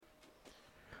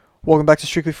Welcome back to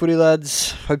Strictly Footy,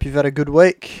 lads. Hope you've had a good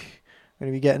week. We're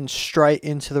going to be getting straight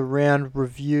into the round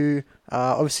review.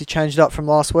 Obviously changed up from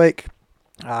last week.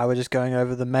 We're just going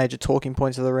over the major talking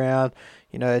points of the round.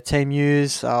 Team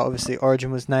news. Obviously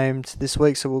Origin was named this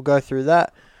week, so we'll go through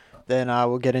that. Then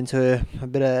we'll get into a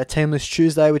bit of Teamless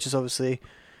Tuesday, which is obviously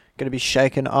going to be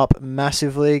shaken up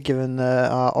massively given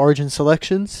the Origin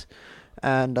selections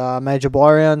and major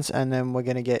buy rounds, and then we're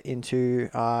going to get into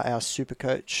our super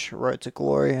coach road to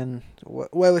glory and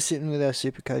where we're sitting with our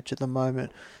super coach at the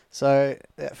moment. So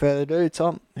without further ado,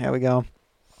 Tom, how we going?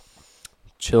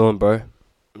 Chilling, bro.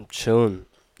 I'm chilling.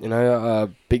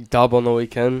 Big dub on the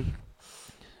weekend.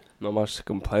 Not much to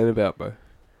complain about, bro.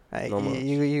 Hey,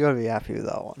 you got to be happy with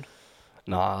that one.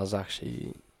 Nah, I was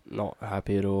actually not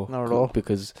happy at all. Not at all?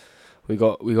 Because we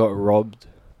got robbed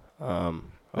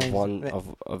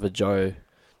of a Joe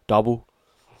double,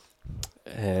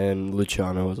 and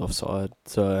Luciano was offside,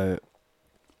 so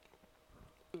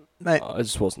Mate, I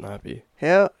just wasn't happy.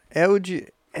 how would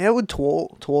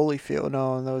Twally feel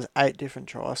knowing there was 8 different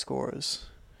try scorers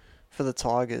for the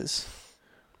Tigers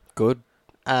Good.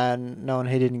 and knowing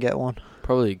he didn't get one?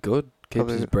 Probably good. Keeps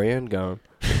Probably. his brand going.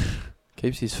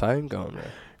 Keeps his fame going, bro.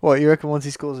 What, you reckon once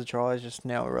he scores a try is just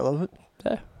now irrelevant?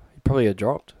 He probably get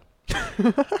dropped.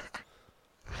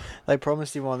 They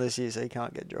promised him one this year, so he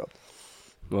can't get dropped.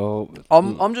 Well,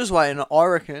 I'm just waiting. I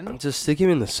reckon. just stick him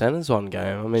in the centres one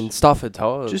game. I mean, Stafford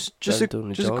told Just a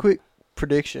a quick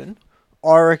prediction.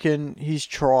 I reckon his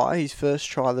first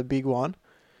try, the big one,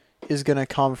 is going to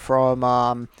come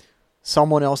from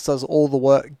someone else does all the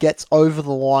work, gets over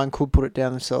the line, could put it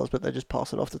down themselves, but they just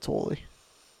pass it off to Torley.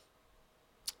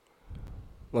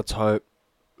 Let's hope.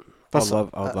 That's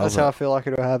I'd love how I it. feel like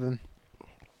it'll happen.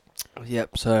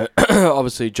 Yep, so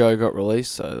obviously Joe got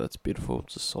released, so that's beautiful.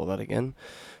 Just saw that again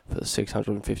for the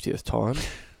 650th time.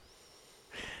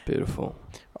 Beautiful.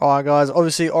 Alright, guys.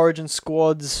 Obviously, Origin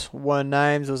squads were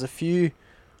named. There was a few,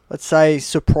 let's say,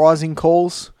 surprising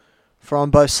calls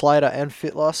from both Slater and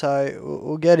Fitler, so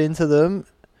we'll get into them.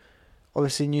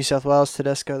 Obviously, New South Wales,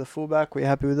 Tedesco, the fullback. We're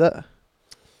happy with that?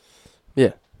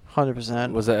 Yeah.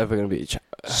 100%. Was there ever going to be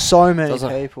So many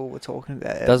people were talking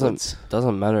about it.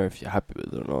 Doesn't matter if you're happy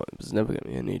with it or not. It was never going to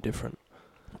be any different.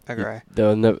 Agree.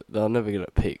 They're never going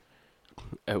to pick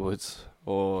Edwards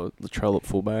or Latrell at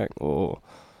fullback or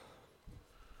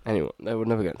anyone. They were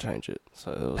never going to change it.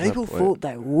 So there was People thought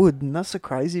they would, and that's the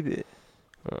crazy bit.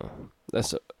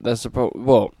 That's the problem.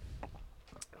 Well,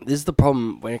 this is the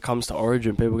problem when it comes to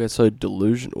Origin. People get so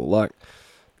delusional. Like,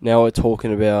 now we're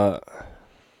talking about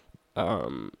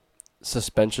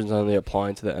suspensions only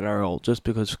applying to the NRL just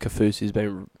because Kafusi's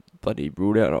been bloody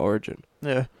ruled out of Origin.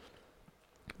 Yeah.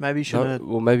 Maybe you shouldn't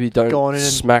maybe don't gone in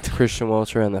smack Christian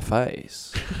Welch around the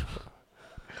face.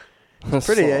 It's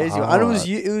pretty so easy. hard. And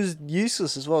it was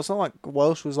useless as well. It's not like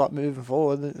Welsh was like moving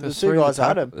forward. The two guys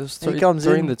had him. He comes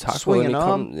in, the tackle swinging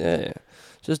and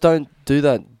just don't do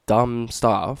that dumb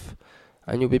stuff,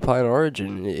 and you'll be playing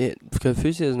Origin.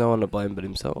 Kafusi has no one to blame but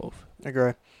himself.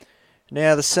 Agree.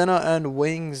 Now, the centre and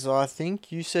wings, I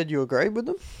think you said you agreed with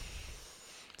them?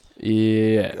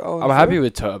 Yeah. Going I'm through? happy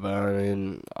with Turbo. I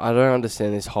mean, I don't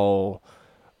understand this whole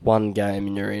one game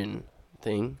and you're in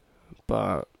thing,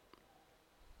 but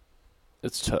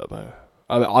it's Turbo.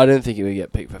 I mean, I don't think he would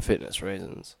get picked for fitness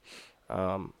reasons.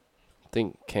 I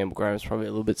think Campbell Graham's probably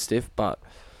a little bit stiff, but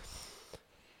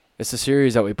it's a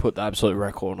series that we put the absolute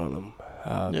record on them.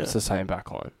 It's the same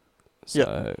backline.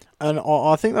 So, And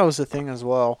I think that was the thing as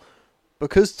well.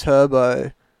 Because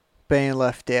Turbo being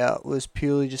left out was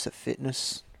purely just a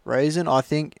fitness reason, I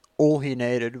think all he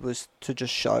needed was to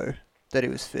just show that he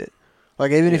was fit.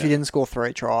 Like, even if he didn't score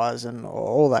 3 tries and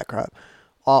all that crap,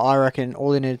 I reckon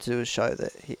all he needed to do was show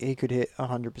that he could hit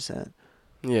 100%.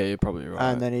 Yeah, you're probably right.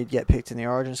 And then he'd get picked in the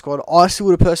Origin squad. I still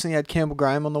would have personally had Campbell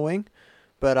Graham on the wing,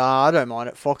 but I don't mind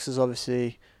it. Fox is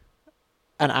obviously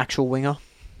an actual winger.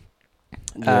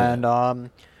 Yeah.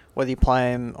 And whether you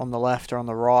play him on the left or on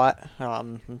the right,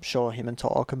 I'm sure him and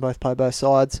Tyler can both play both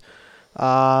sides.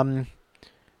 I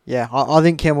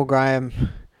think Campbell Graham,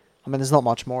 I mean, there's not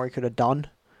much more he could have done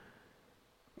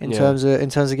in terms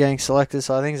of getting selected,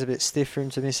 so I think it's a bit stiff for him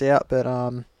to miss out, but I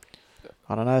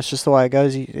don't know, it's just the way it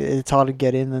goes. It's harder to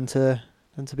get in than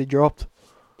to be dropped.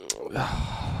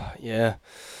 Yeah.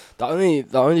 The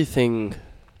only thing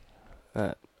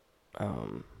that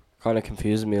kind of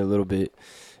confuses me a little bit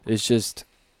is just,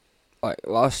 like,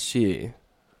 last year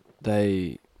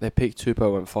they picked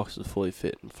Tupou when Fox was fully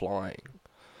fit and flying,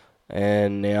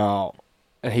 and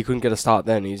he couldn't get a start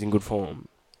then. He's in good form,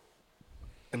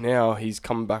 and now he's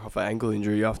coming back off an ankle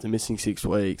injury after missing 6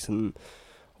 weeks, and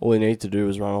all he needs to do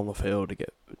is run on the field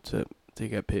to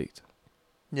get picked.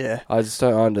 Yeah. I just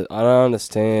don't I don't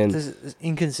understand. There's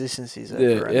inconsistencies Yeah,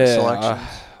 over in the yeah. selections.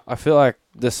 I feel like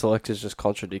the selectors just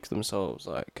contradict themselves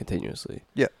like continuously.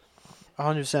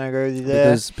 100% agree with you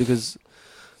there. Because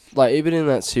like even in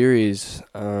that series,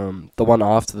 the one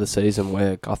after the season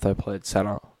where Gutho played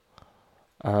centre,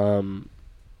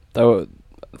 they were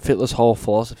Fittler's whole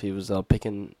philosophy was they're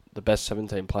picking the best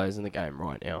 17 players in the game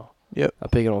right now. Yep. They're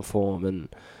picking on form, and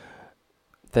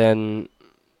then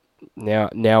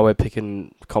now we're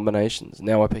picking combinations.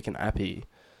 Now we're picking Appy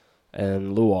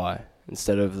and Luai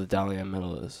instead of the Dalian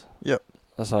Millers. Yep.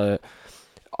 So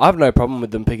I have no problem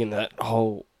with them picking that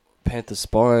whole Panther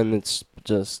spine. It's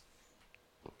just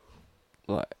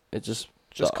like Just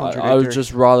I contradictory. would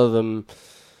just rather them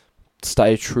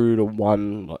stay true to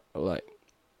one like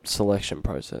selection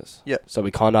process. Yep. So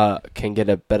we kind of can get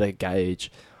a better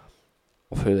gauge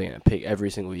of who they're going to pick every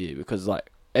single year, because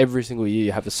like every single year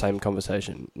you have the same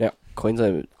conversation. Now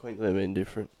Queensland been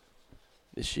different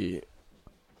this year.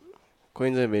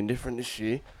 Queensland been different this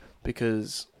year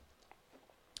because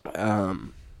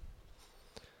Queensland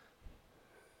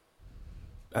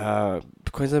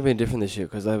been different this year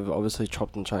because they've obviously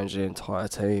chopped and changed the entire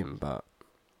team, but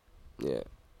yeah.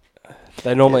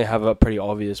 They normally have a pretty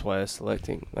obvious way of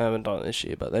selecting. They haven't done it this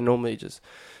year, but they normally just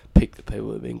pick the people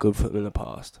who have been good for them in the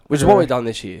past. Which is what we've done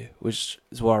this year, which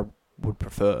is what I would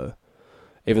prefer.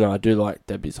 Even though I do like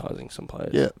debutising some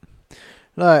players. Yeah.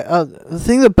 No, the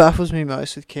thing that baffles me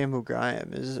most with Campbell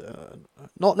Graham is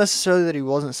not necessarily that he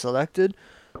wasn't selected,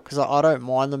 because I don't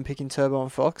mind them picking Turbo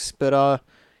and Fox, but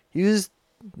he was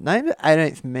named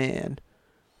 18th man,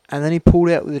 and then he pulled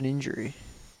out with an injury.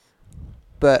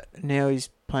 But now he's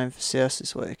playing for South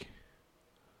this week.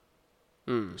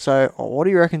 So, what do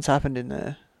you reckon's happened in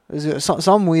there?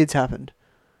 Something weird's happened.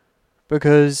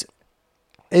 Because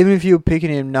even if you were picking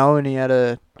him knowing he had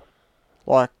a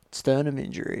sternum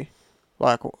injury,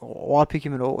 why pick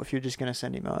him at all if you're just going to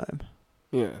send him home?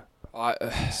 Yeah.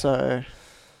 So...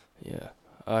 Yeah.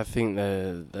 I think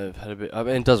they've had a bit... I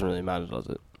mean, it doesn't really matter, does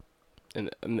it?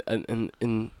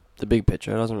 In the big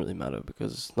picture, it doesn't really matter,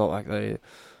 because it's not like they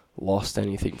lost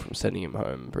anything from sending him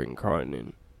home and bringing Cronin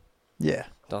in. Yeah.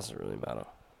 Doesn't really matter.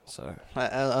 So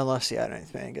unless the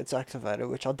 18th man gets activated,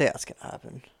 which I doubt is going to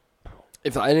happen.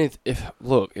 If the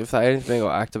 18th man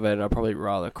got activated, I'd probably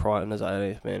rather Crichton as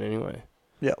 18th man anyway.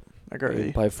 Yep, I agree with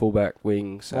you. Play fullback,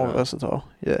 wing, centre. More versatile,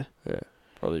 yeah. Yeah,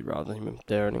 probably rather him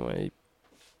there anyway,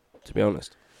 to be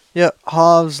honest. Yep,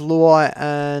 halves, Luai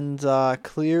and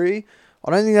Cleary. I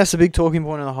don't think that's a big talking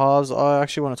point in the halves. I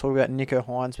actually want to talk about Nico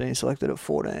Hines being selected at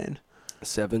 14.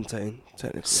 17,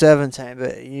 technically. 17,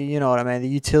 but you know what I mean. The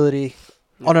utility,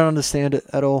 I don't understand it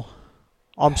at all.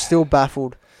 I'm still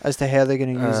baffled as to how they're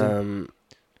going to use him.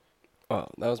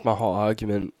 Well, that was my whole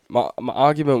argument. My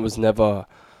argument was never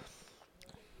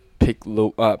pick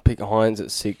Hines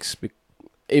at 6,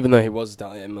 even though he was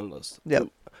Dalian Millers. Yep.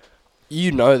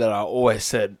 You know that I always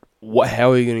said,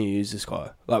 how are you going to use this guy?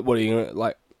 Like, what are you going to...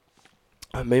 Like,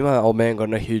 me and my old man got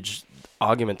in a huge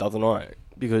argument the other night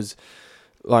because,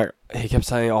 like, he kept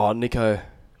saying, Nico,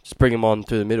 just bring him on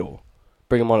through the middle.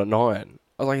 Bring him on at 9.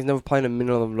 I was like, he's never played a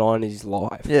minute of 9 in his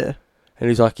life. Yeah. And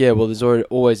he's like, yeah, well, there's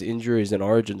always injuries in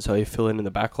Origin, so you fill in the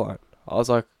back line. I was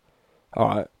like, all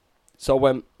right. So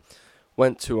I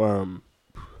went to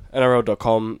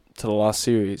NRL.com to the last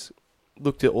series,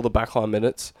 looked at all the backline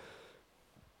minutes.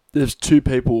 There's two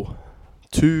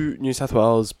New South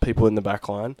Wales people in the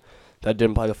backline that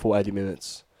didn't play the full 80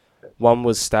 minutes. One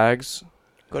was Staggs,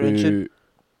 Got who injured.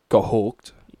 got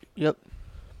hooked. Yep.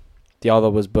 The other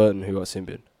was Burton, who got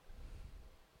simped.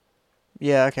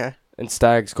 Yeah, okay. And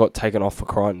Staggs got taken off for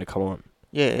Crichton to come on.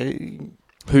 Yeah.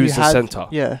 Who's the centre?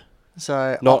 Yeah.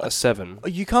 So Not a 7.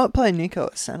 You can't play Nico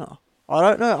at centre. I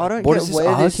don't know. I don't What get is this where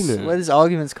argument? where this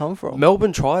argument's come from.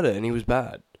 Melbourne tried it and he was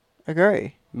bad.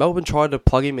 Agree. Melbourne tried to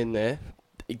plug him in there.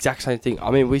 Exact same thing. I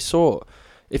mean, we saw...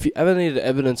 If you ever needed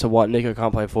evidence of why Nico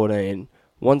can't play 14,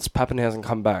 once Pappenhausen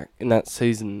come back in that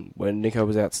season when Nico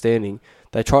was outstanding,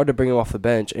 they tried to bring him off the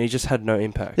bench and he just had no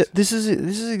impact. Yeah, this is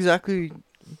exactly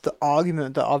the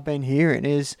argument that I've been hearing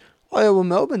is,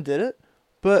 Melbourne did it,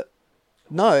 but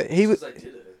no, he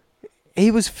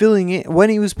was filling in when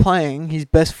he was playing. His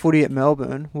best footy at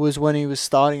Melbourne was when he was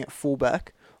starting at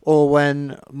fullback, or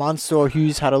when Munster or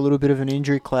Hughes had a little bit of an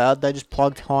injury cloud. They just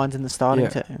plugged Hines in the starting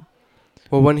team.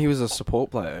 Well, when he was a support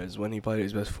player is when he played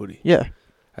his best footy. Yeah.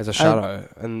 As a shadow.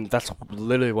 And that's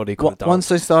literally what he could have done. Once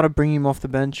they started bringing him off the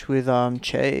bench with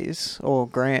Cheese or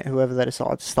Grant, whoever they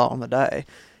decided to start on the day,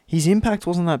 his impact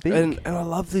wasn't that big. And I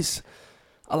love this.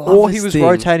 He was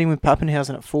rotating with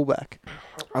Pappenhausen at fullback.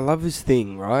 I love this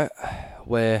thing, right?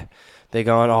 Where they're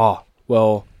going,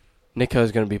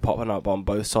 Nico's going to be popping up on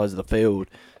both sides of the field.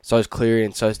 So's Cleary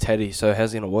and so's Teddy. So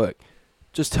how's it going to work?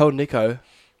 Just tell Nico,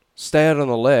 stay out on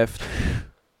the left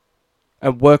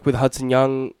and work with Hudson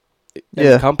Young and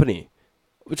the company.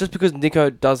 Just because Nico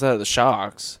does that at the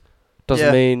Sharks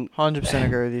doesn't mean... 100%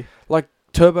 agree with you. Like,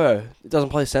 Turbo doesn't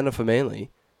play centre for Manly.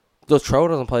 Latrell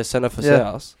doesn't play centre for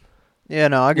South. Yeah,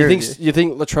 no, I agree with you. You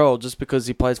think Latrell, just because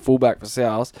he plays fullback for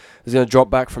South, is going to drop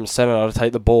back from centre to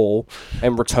take the ball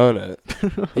and return it?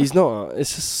 He's not.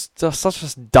 It's just such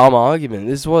a dumb argument.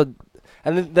 This is what...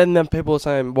 And then people are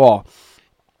saying, well,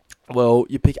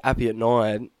 you pick Appy at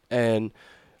 9 and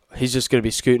he's just going to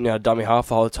be scooting out dummy half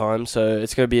the whole time, so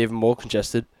it's going to be even more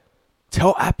congested.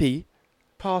 Tell Appy...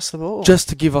 Pass the ball. Just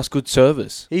to give us good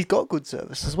service. He's got good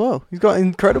service as well. He's got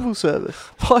incredible service.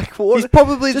 Like what? He's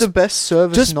probably the best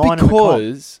service just nine in the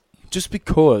comp. Just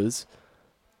because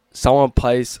someone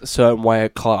plays a certain way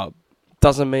at club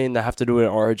doesn't mean they have to do it in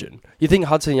Origin. You think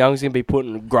Hudson Young's going to be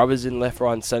putting grubbers in left,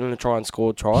 right and centre to try and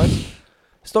score tries?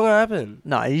 It's not going to happen.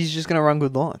 No, he's just going to run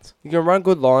good lines. He's going to run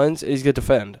good lines. He's going to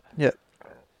defend. Yep.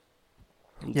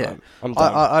 I'm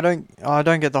done. I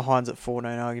don't get the Hines at 14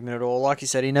 argument at all. Like you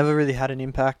said, he never really had an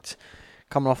impact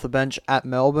coming off the bench at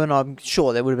Melbourne. I'm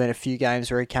sure there would have been a few games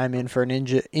where he came in for an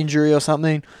injury or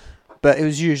something, but it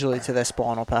was usually to their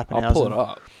spinal Pappenhausen. I'll pull it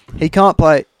up. He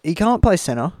can't play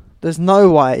centre. There's no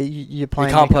way you're playing.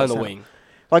 He can't play on the wing.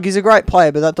 Like, he's a great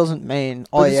player, but that doesn't mean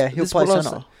he'll play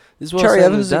centre. Cherry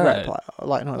Evans is a great player.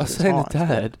 Like, not I was saying to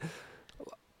Dad.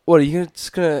 What, are you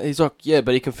gonna... He's like, yeah,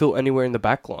 but he can fill anywhere in the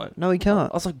back line. No, he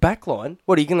can't. I was like, back line?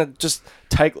 What, are you going to just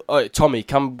take... Oh, Tommy,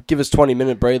 come give us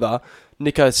 20-minute breather.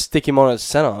 Nico, stick him on at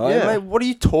centre. Yeah. Mate, what are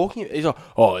you talking about? He's like,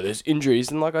 oh, there's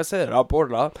injuries. And like I said, I brought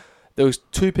it up. There was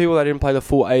 2 people that didn't play the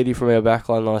full 80 from our back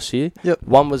line last year. Yep.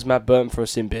 One was Matt Burton for a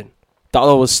sin bin. The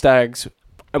other was Staggs.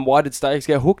 And why did Staggs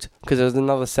get hooked? Because there was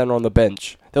another centre on the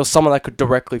bench. There was someone that could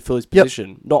directly fill his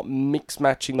position, not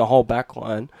mix-matching the whole back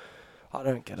line. I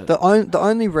don't get it. The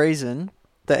only reason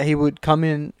that he would come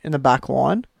in the back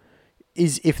line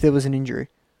is if there was an injury.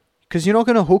 Because you're not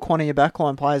going to hook one of your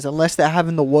backline players unless they're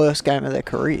having the worst game of their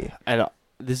career. And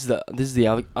this is the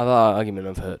other argument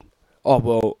I've heard. Oh,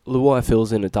 well, Luai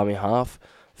fills in a dummy half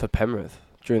for Penrith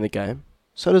during the game.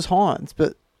 So does Hines,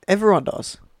 but everyone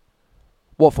does.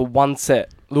 What, for one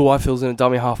set? Luai fills in a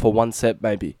dummy half for one set,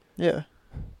 maybe? Yeah.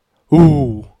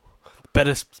 Ooh.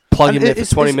 Better plug him there for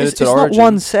 20 minutes at Origin. It's not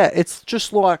one set. It's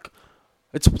just like...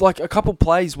 It's like a couple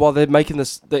plays while they're making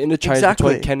the interchange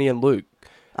between Kenny and Luke.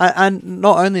 And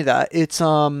not only that, it's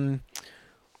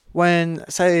when,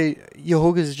 say, your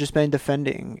hookers has just been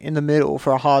defending in the middle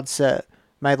for a hard set,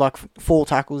 made like 4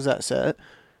 tackles that set,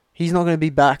 he's not going to be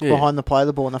back behind the play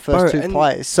the ball in the first 2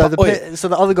 plays. So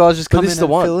the other guys just come in and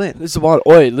fill in. This is the one.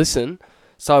 Oi, listen.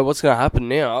 So what's going to happen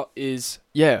now is,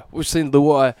 we've seen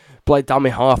Luai play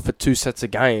dummy half for 2 sets a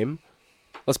game.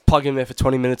 Let's plug him there for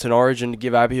 20 minutes in Origin to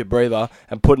give Abby a breather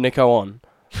and put Nico on.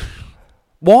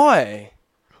 Why?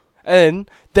 And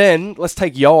then let's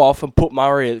take Yo off and put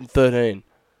Murray at 13.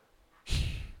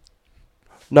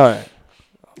 No.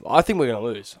 I think we're going to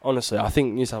lose. Honestly, I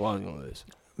think New South Wales are going to lose.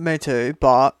 Me too,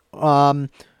 but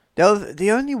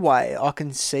the only way I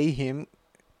can see him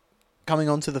coming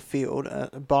onto the field,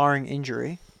 barring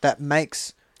injury, that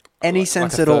makes any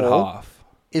sense at all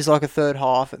is like a third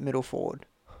half at middle forward.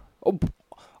 Oh,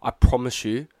 I promise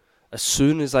you, as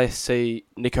soon as they see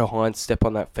Nico Hines step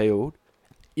on that field,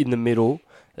 in the middle,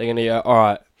 they're going to go, all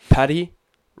right, Paddy,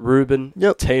 Ruben,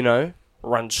 Tino,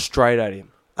 run straight at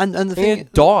him. And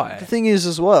the thing is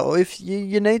as well, if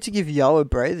you need to give Yo a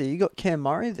breather, you got Cam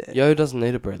Murray there. Yo doesn't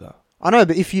need a breather. I know,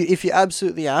 but if you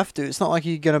absolutely have to, it's not like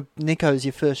you're going to... Nico's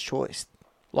your first choice.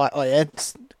 Like,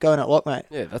 it's going at lock, mate.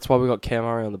 Yeah, that's why we got Cam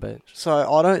Murray on the bench.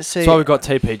 So I don't see... That's why we got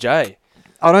TPJ.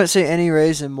 I don't see any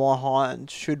reason why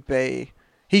Hines should be...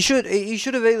 He should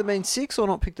have either been 6 or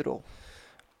not picked at all.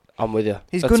 I'm with you.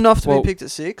 He's good enough to be picked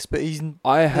at 6, but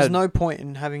there's no point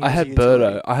in having... I had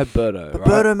Birdo. But right?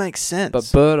 Birdo makes sense. But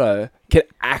Birdo can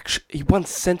actually... He won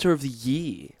Centre of the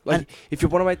Year. Like, if you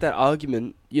want to make that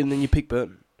argument, then you pick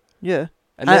Burton. Yeah.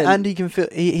 And he can fill...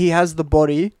 He has the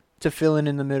body to fill in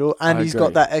the middle, and he's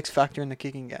got that X factor in the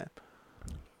kicking game.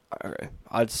 I agree.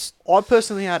 I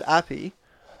personally had Appy.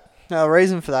 Now, the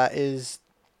reason for that is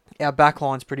our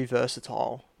backline's pretty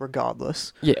versatile,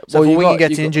 regardless. Yeah. So if a winger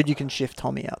gets injured, you can shift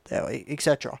Tommy out there,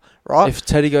 etc. Right? If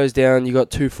Teddy goes down, you got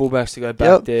 2 fullbacks to go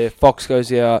back there. Fox goes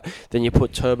out, then you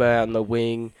put Turbo out in the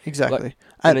wing. Exactly.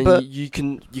 And then you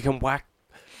can whack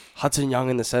Hudson Young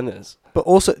in the centres. But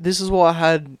also, this is why I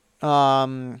had...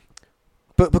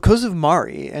 but because of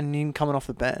Murray and him coming off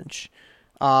the bench,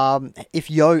 If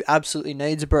Yo absolutely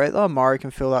needs a breather, Murray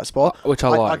can fill that spot. Which I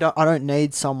like. I don't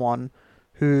need someone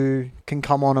who can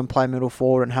come on and play middle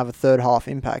forward and have a third half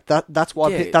impact. That's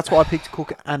why that's why I picked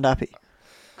Cook and Appy.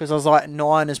 Because I was like,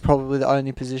 9 is probably the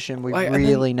only position we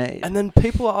really need. And then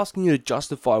people are asking you to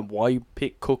justify why you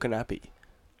pick Cook and Appy.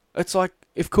 It's like,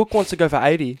 if Cook wants to go for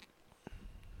 80,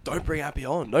 don't bring Appy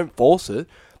on. Don't force it.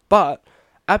 But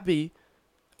Appy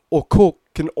or Cook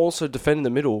can also defend in the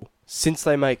middle since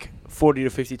they make 40 to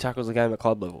 50 tackles a game at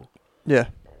club level. Yeah.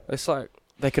 It's like,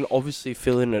 they can obviously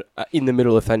fill in the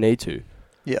middle if they need to.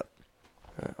 Yep.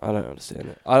 I don't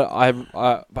understand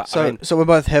it. So we're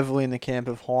both heavily in the camp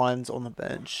of Hines on the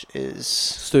bench is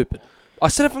stupid. I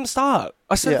said it from the start.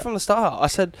 I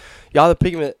said you either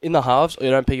pick him in the halves or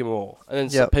you don't pick him at all. And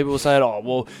then people were saying, "Oh,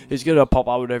 well, he's going to pop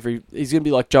up with he's going to be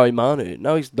like Joey Manu."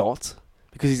 No, he's not,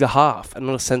 because he's a half and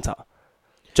not a centre.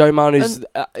 Joey Manu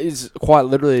is quite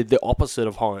literally the opposite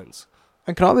of Hines.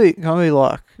 And can I be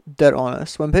like dead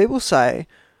honest? When people say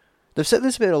they've said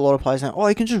this about a lot of players now,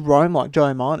 he can just roam like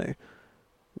Joey Manu.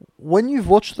 When you've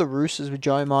watched the Roosters with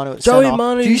Joey Manu at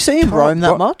centre, do you see him roam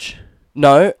that much?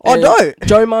 No. I don't.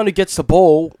 Joey Manu gets the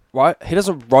ball, right? He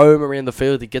doesn't roam around the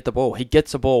field to get the ball. He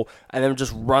gets the ball and then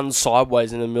just runs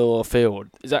sideways in the middle of the field.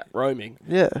 Is that roaming?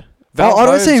 Yeah. I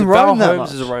don't see him roam that much. Val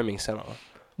Holmes is a roaming centre.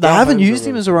 They haven't used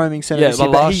him as a roaming centre. Yeah, but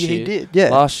last year he did. Yeah.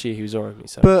 Last year he was a roaming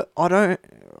centre. But I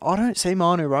don't see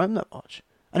Manu roam that much.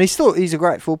 And he's a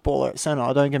great footballer at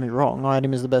centre, don't get me wrong. I had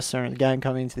him as the best centre in the game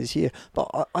coming into this year.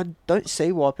 But I don't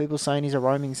see why people are saying he's a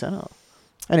roaming centre.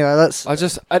 Anyway, that's...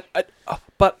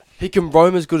 But he can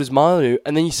roam as good as Manu,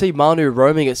 and then you see Manu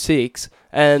roaming at 6,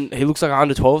 and he looks like an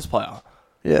under-12s player.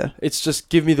 Yeah. It's just,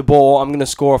 give me the ball, I'm going to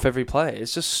score off every play.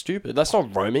 It's just stupid. That's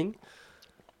not roaming.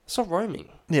 It's not roaming.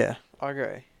 Yeah, I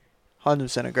agree.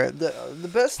 100% agree.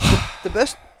 The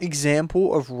best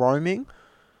example of roaming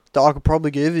that I could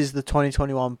probably give is the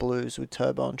 2021 Blues with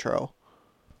Turbo and Trell.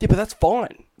 Yeah, but that's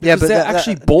fine. Yeah, but they're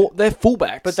they're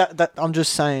fullbacks. But that I'm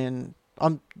just saying,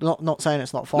 I'm not saying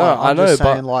it's not fine. No, I'm just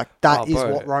saying that is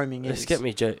bro, what roaming is. It gets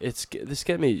me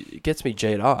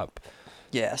G'd up.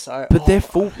 Yeah, so but they're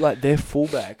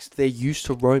fullbacks. They're used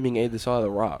to roaming either side of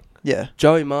the ruck. Yeah.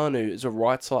 Joey Manu is a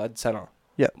right side centre.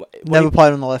 Yeah. Never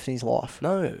played on the left in his life.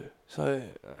 No. So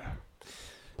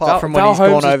apart from when he's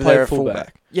gone over there at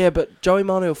fullback. Yeah, but Joey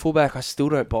Manu at fullback, I still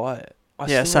don't buy it.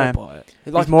 Same. Don't buy it.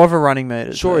 He's more of a running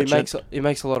meter. Sure, he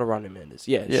makes a lot of running meters.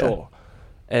 Yeah, sure.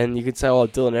 And you could say,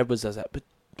 Dylan Edwards does that, but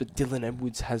Dylan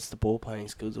Edwards has the ball playing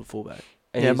skills of fullback.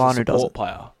 And he's Manu a support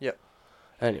player. Yep.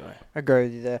 Anyway, I agree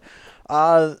with you there.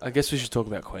 I guess we should talk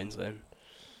about Queensland.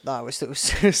 No, we've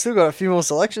still got a few more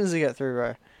selections to get through,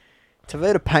 bro.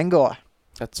 Tavita Pangai.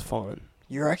 That's fine.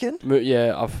 You reckon?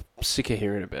 Yeah, I'm sick of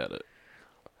hearing about it.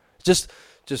 Just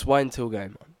wait until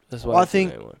game one. I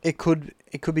think it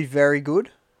could be very good,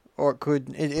 or it could.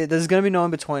 There's going to be no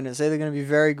in between. It's either going to be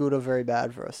very good or very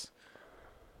bad for us.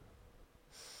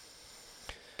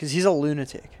 Because he's a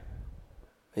lunatic.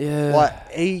 Yeah.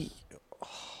 He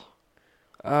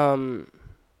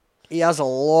has a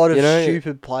lot of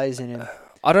stupid plays in him.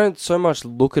 I don't so much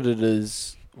look at it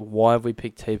as why have we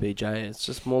picked TPJ. It's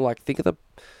just more like, think of the...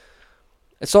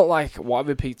 It's not like why have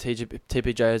we picked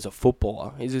TPJ as a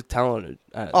footballer. He's a talented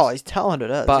as. Oh, he's talented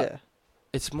as, but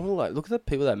it's more like, look at the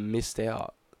people that missed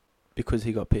out because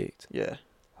he got picked. Yeah.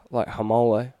 Like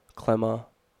Hamole, Clemmer,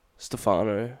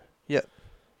 Stefano. Yep.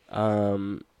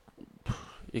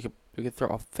 You could throw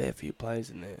a fair few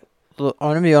plays in there. Look, I'm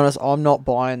going to be honest, I'm not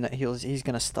buying that he's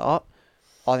going to start.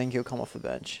 I think he'll come off the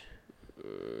bench.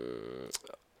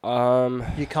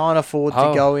 You can't afford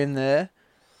to go in there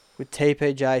with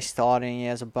TPJ starting. He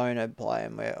has a bonehead play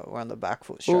and we're on the back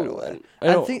foot straight away.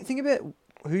 And think about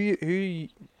who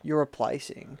you're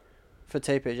replacing for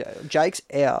TPJ. Jake's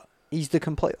out. He's the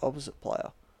complete opposite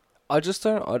player. I just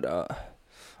don't...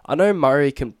 I know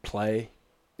Murray can play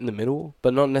in the middle,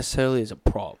 but not necessarily as a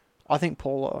prop. I think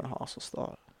Paulo and Haas will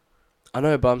start. I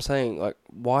know, but I'm saying, like,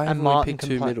 why haven't we picked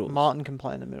two middles? Martin can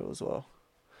play in the middle as well.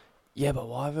 Yeah, but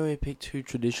why haven't we picked two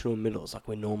traditional middles like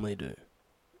we normally do?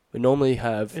 We normally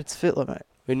have... It's Fittler, mate.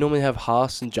 We normally have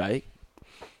Haas and Jake,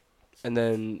 and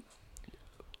then...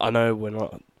 I know we're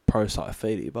not pro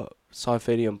Saifidi, but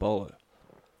Saifidi and Bolo.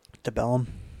 DeBellum.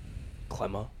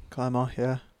 Clemmer,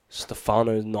 yeah.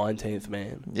 Stefano's 19th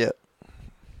man. Yep.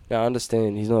 Yeah, I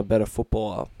understand he's not a better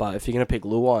footballer, but if you're going to pick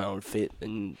Luai on fit,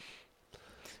 then...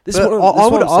 I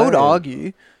would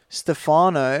argue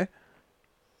Stefano,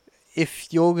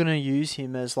 if you're going to use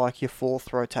him as like your fourth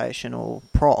rotational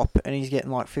prop and he's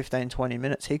getting like 15, 20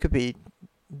 minutes, he could be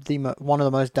one of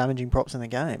the most damaging props in the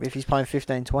game. If he's playing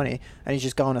 15, 20 and he's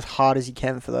just going as hard as he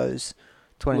can for those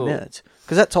 20 Look. minutes.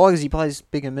 Because at Tigers, he plays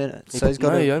bigger minutes. So he's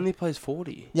got he only plays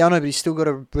 40. Yeah, I know, but he's still got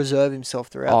to reserve himself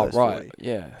throughout Oh, those right. 40.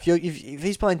 Yeah. If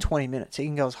he's playing 20 minutes, he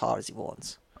can go as hard as he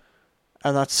wants.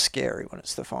 And that's scary when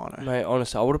it's Stefano. Mate,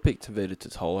 honestly, I would have picked Tavita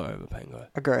Totola over Pangai.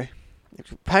 Agree.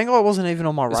 Pangai wasn't even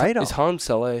on my radar. Is Harm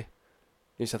Saleh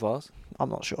New South Wales? I'm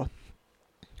not sure.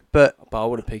 But I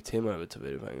would have picked him over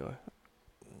Tavita Pangai.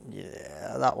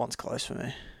 yeah, that one's close for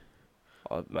me.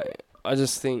 Oh, mate, I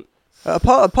just think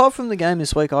Apart from the game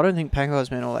this week, I don't think Pangai's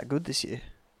been all that good this year.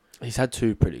 he's had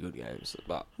 2 pretty good games,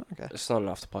 but Okay. it's not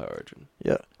enough to play Origin.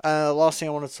 Yeah. Last thing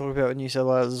I wanted to talk about with New South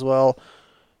Wales as well,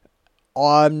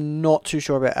 I'm not too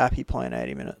sure about Appy playing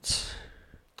 80 minutes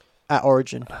at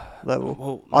Origin level.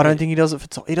 Well, I don't mate, think he does it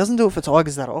for... He doesn't do it for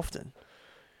Tigers that often.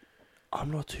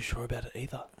 I'm not too sure about it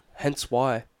either. Hence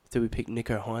why did we pick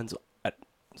Nico Hines at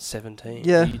 17?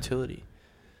 Yeah. Utility.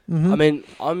 Mm-hmm. I mean,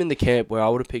 I'm in the camp where I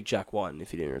would have picked Jack White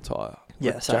if he didn't retire.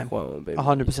 Yeah, But same. Jack White would be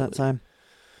 100% same.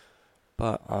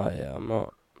 But yeah, I'm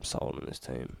not sold on this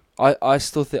team. I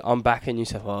still think I'm back in New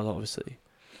South Wales, obviously.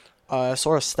 I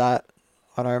saw a stat,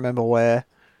 I don't remember where,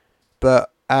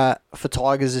 but for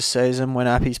Tigers this season, when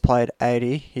Appy's played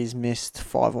 80, he's missed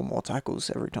 5 or more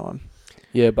tackles every time.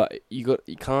 Yeah, but you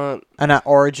can't. And at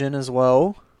Origin as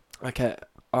well. Okay,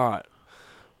 all right,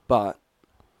 but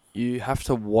you have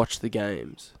to watch the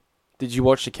games. Did you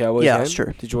watch the Cowboys game? Yeah, that's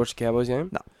true. Did you watch the Cowboys game?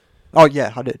 No. Oh,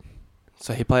 yeah, I did.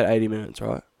 So he played 80 minutes,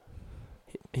 right?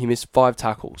 He missed 5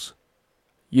 tackles.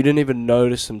 You didn't even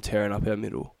notice him tearing up our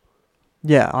middle,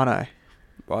 Yeah, I know.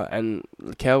 right? And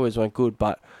the Cowboys went good,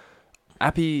 but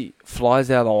Appy flies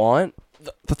out of the line.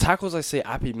 The tackles I see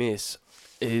Appy miss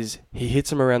is he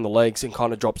hits him around the legs and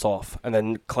kind of drops off, and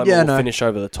then Clement will finish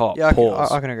over the top. Yeah,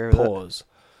 Pause. I can agree with that. Pause.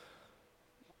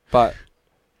 But,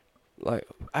 like,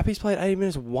 Appy's played 80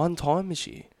 minutes one time this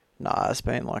year. Nah, it's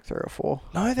been like 3 or 4.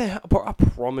 No, bro, I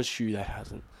promise you that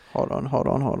hasn't. Hold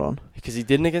on. Because he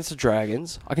didn't against the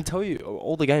Dragons. I can tell you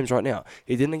all the games right now.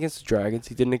 He didn't against the Dragons.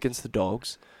 He didn't against the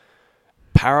Dogs.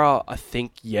 Para, I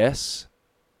think, yes.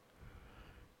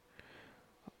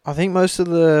 I think most of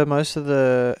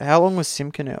the... How long was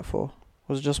Simpkin out for?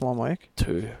 Was it just 1 week?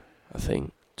 2, I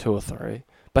think. 2 or 3.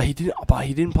 But he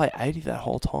didn't play 80 that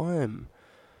whole time.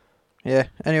 Yeah,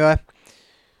 anyway.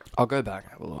 I'll go back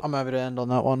and have a look. I'm over to end on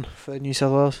that one for New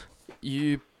South Wales.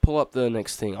 You pull up the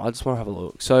next thing. I just want to have a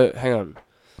look. So, hang on.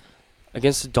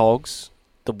 Against the Dogs,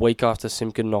 the week after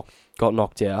Simpkin got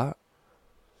knocked out,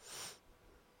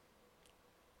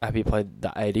 Appy played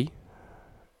the 80,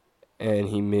 and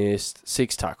he missed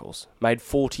 6 tackles. Made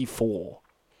 44.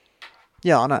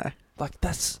 Yeah, I know. Like,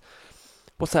 that's...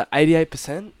 What's that,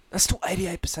 88%? That's still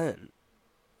 88%.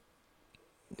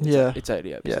 Yeah. It's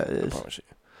 88%. Yeah, it is. I promise you.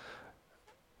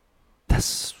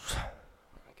 That's...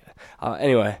 Okay.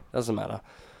 Anyway, doesn't matter.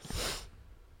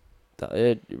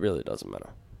 It really doesn't matter.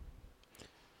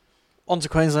 On to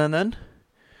Queensland then.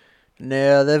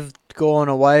 Now, they've gone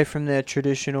away from their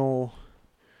traditional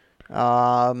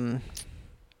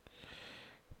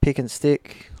pick and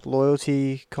stick,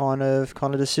 loyalty kind of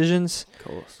decisions. Of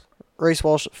course. Reece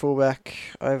Walsh at fullback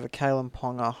over Kalen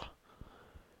Ponga.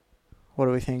 What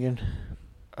are we thinking?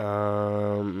 What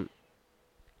am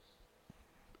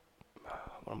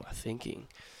I thinking?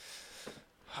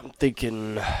 I'm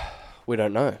thinking we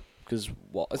don't know because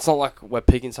it's not like we're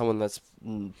picking someone that's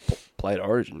played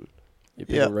Origin. You're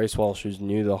picking Reece Walsh who's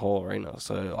new to the whole arena,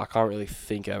 so I can't really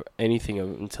think of anything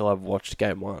until I've watched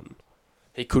game 1.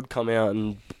 He could come out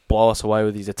and blow us away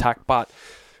with his attack, but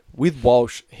with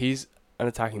Walsh, he's an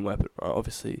attacking weapon, right,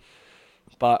 obviously.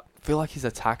 But I feel like his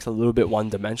attack's a little bit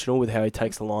one-dimensional with how he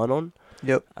takes the line on.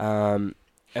 Yep.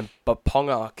 But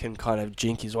Ponga can kind of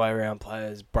jink his way around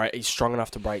players. He's strong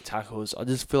enough to break tackles. I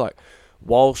just feel like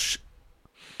Walsh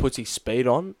puts his speed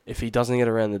on. If he doesn't get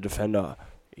around the defender,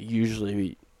 usually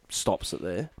he stops it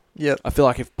there. Yep. I feel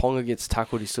like if Ponga gets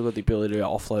tackled, he's still got the ability to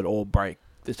offload or break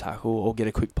the tackle or get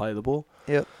a quick play of the ball.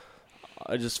 Yep.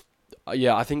 I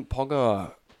think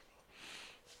Ponga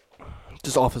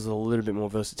just offers a little bit more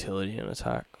versatility in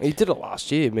attack. He did it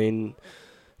last year. I mean,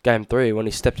 game 3 when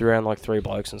he stepped around like 3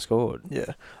 blokes and scored.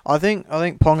 Yeah. I think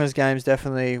Ponga's game's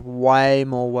definitely way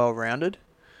more well-rounded.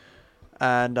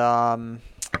 And I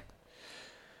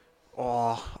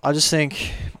just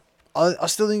think... I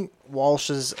still think Walsh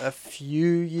is a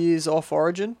few years off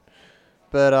Origin.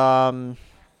 But,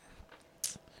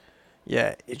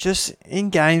 yeah, it just...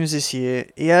 In games this year,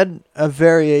 he had a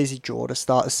very easy draw to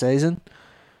start the season.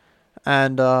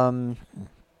 And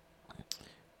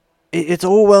it's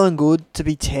all well and good to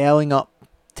be tailing up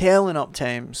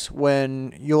teams when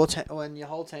when your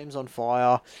whole team's on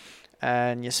fire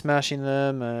and you're smashing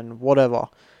them and whatever.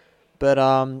 But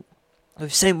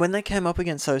we've seen when they came up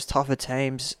against those tougher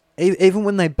teams, even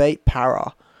when they beat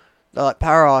Para, like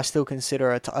Para, I still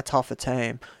consider a tougher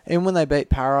team. Even when they beat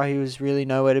Para, he was really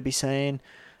nowhere to be seen.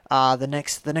 The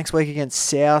next week against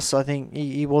South, I think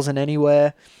he wasn't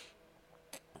anywhere.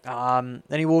 Then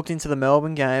he walked into the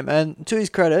Melbourne game, and to his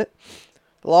credit,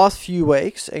 the last few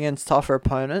weeks against tougher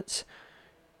opponents,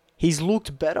 he's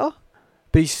looked better,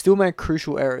 but he's still made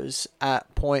crucial errors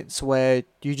at points where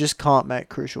you just can't make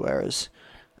crucial errors.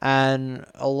 And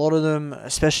a lot of them,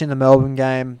 especially in the Melbourne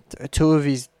game, two of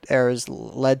his errors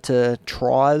led to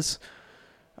tries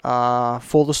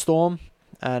for the Storm.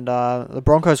 And the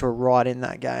Broncos were right in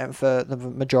that game for the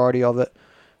majority of it.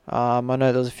 I know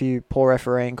there was a few poor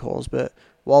refereeing calls, but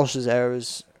Walsh's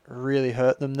errors really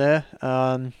hurt them there.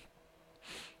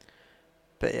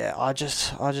 But yeah, I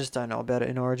just don't know about it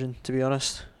in Origin, to be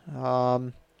honest.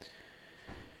 Far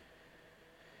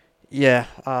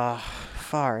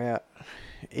out.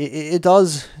 It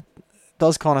does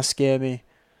kind of scare me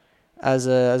as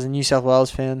a New South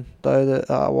Wales fan, though,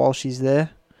 that Walsh is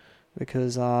there,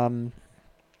 because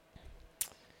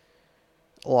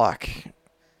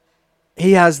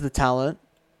he has the talent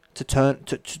to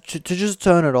just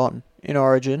turn it on in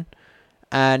Origin,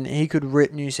 and he could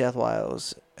rip New South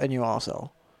Wales a new arsehole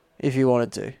if he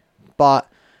wanted to. But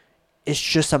it's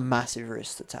just a massive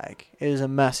risk to take. It is a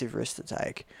massive risk to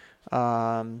take.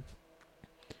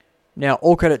 Now,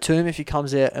 all credit to him if he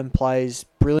comes out and plays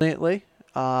brilliantly.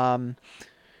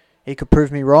 He could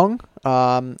prove me wrong.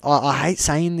 I hate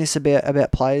saying this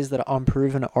about players that are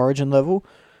unproven at Origin level,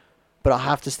 but I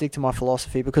have to stick to my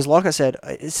philosophy because, like I said,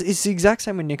 it's the exact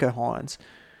same with Nicho Hynes.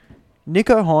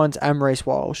 Nicho Hynes and Reece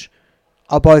Walsh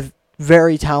are both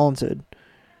very talented.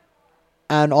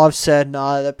 And I've said,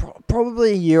 no, they're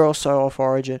probably a year or so off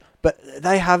Origin, but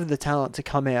they have the talent to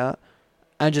come out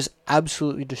and just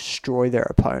absolutely destroy their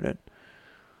opponent.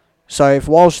 So if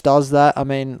Walsh does that, I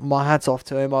mean, my hat's off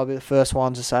to him. I'll be the first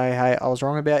one to say, hey, I was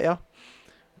wrong about you.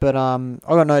 But I've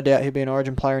got no doubt he'll be an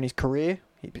Origin player in his career.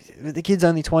 The kid's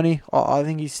only 20. I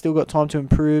think he's still got time to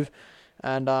improve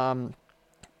and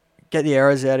get the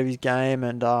errors out of his game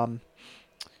and,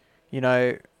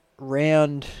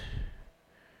 round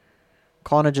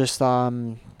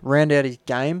out his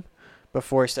game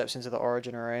before he steps into the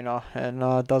Origin arena and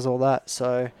does all that.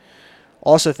 So I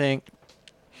also think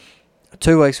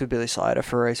 2 weeks with Billy Slater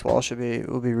for Reece Walsh would be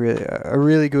really a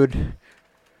really good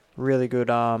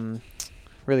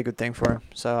thing for him.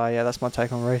 So that's my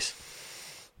take on Reece.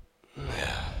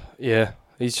 Yeah,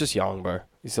 he's just young, bro.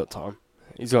 He's got time.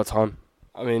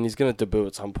 I mean, he's gonna debut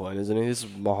at some point, isn't he? This is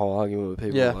my whole argument with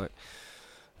people. Yeah. Like,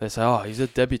 they say, oh, he's a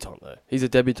debutant though. He's a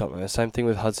debutant though. Same thing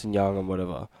with Hudson Young and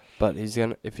whatever. But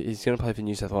if he's gonna play for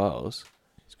New South Wales,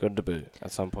 he's got to debut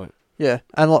at some point. Yeah,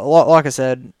 and like I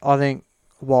said, I think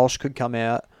Walsh could come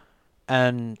out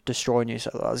and destroy New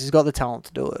South Wales. He's got the talent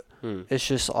to do it. It's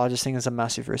just I just think it's a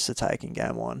massive risk to take in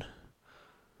game one.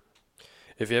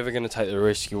 If you're ever going to take the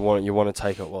risk, you want to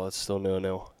take it while it's still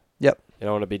 0-0. Yep. You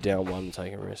don't want to be down one and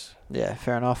taking a risk. Yeah,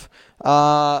 fair enough.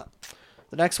 The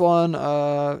next one,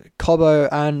 Cobbo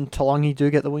and Talangi do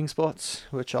get the wing spots,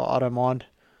 which I don't mind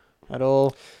at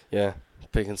all. Yeah,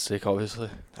 pick and stick,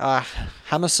 obviously.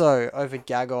 Hamaso over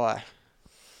Gagai.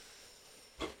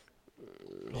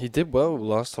 He did well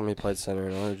last time he played centre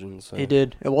in Origin. So. He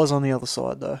did. It was on the other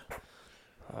side, though.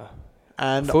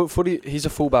 And footy, he's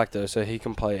a fullback, though, so he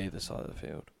can play either side of the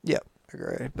field. Yep,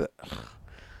 agree. But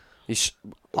is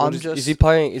he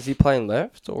playing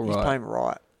left or right? He's playing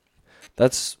right.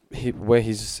 That's where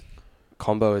his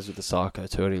combo is with the Sarko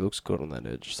too, and he looks good on that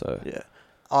edge. So yeah,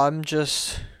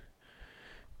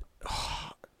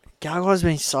 Gagai's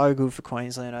been so good for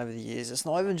Queensland over the years. It's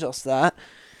not even just that.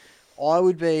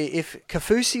 If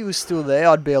Kafusi was still there,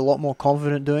 I'd be a lot more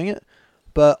confident doing it.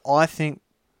 But I think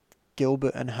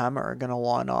Gilbert and Hammer are going to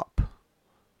line up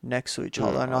next to each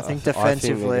other, and I think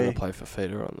defensively, they're going to play for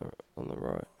Feeder on the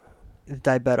right.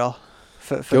 They better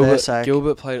for Gilbert, their sake.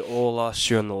 Gilbert played all last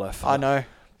year on the left. I know,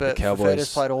 but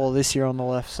Fafita's played all this year on the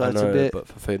left, so it's a bit. But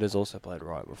Fafita's also played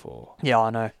right before. Yeah,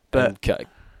 I know, but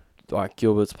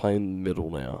Gilbert's playing middle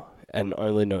now and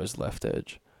only knows left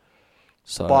edge.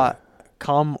 So, but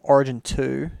come Origin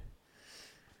 2,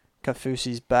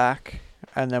 Kafusi's back.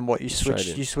 And then what, you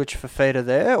switch Fafita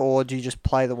there, or do you just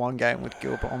play the one game with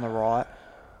Gilbert on the right,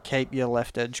 keep your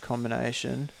left edge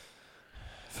combination?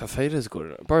 Fafita's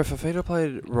good. Bro, Fafita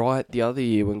played right the other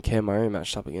year when Cam Murray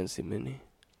matched up against him, didn't he?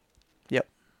 Yep.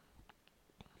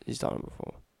 He's done it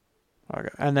before. Okay.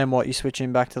 And then what, you switch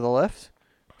him back to the left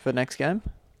for next game?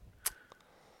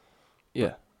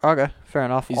 Yeah. Okay, fair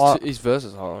enough. He's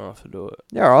versatile enough to do it.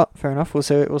 Yeah, alright, fair enough. We'll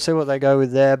see what they go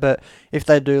with there, but if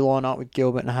they do line up with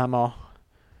Gilbert and Hammer,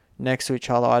 next to each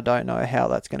other, I don't know how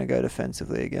that's going to go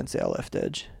defensively against our left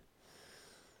edge.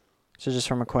 So just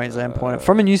from a Queensland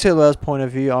from a New South Wales point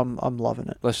of view, I'm loving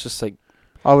it. Let's just say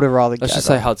I would have rather. Let's just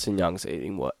say Hudson Young's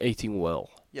eating well.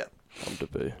 Yep. On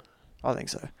debut. I think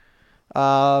so.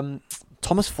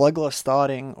 Thomas Flegler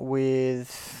starting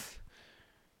with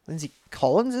Lindsay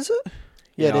Collins, is it?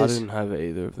 Yeah, it is. I didn't have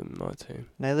either of them in my team.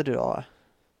 Neither did I.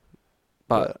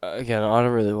 But again, I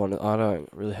don't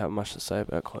really have much to say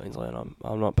about Queensland.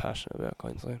 I'm not passionate about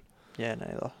Queensland. Yeah,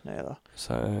 neither.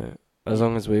 So as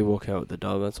long as we walk out with the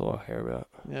dub, that's all I care about.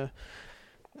 Yeah.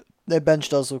 Their bench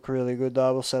does look really good,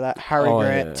 though. We'll say that. Harry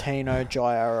Grant, Tino,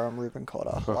 Jairo, and Ruben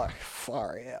Cotter. Like,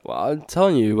 far out. Well, I'm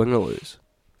telling you, we're going to lose.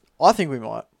 I think we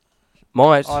might.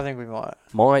 I think we might.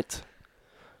 Might.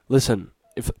 Listen,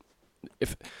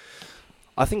 if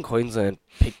I think Queensland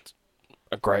picked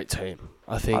a great team.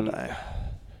 I think I don't.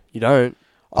 You don't.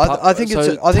 I think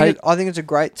it's a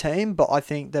great team, but I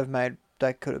think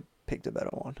they could have picked a better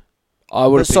one.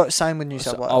 Same with New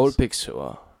South Wales. I would pick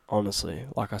Sewer, honestly.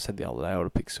 Like I said the other day, I would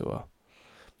have picked Sewer.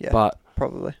 Yeah, but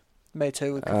probably. Me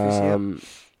too with Kafusi.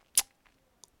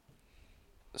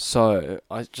 So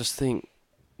I just think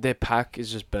their pack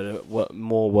is just better,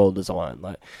 more well designed.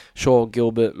 Like, sure,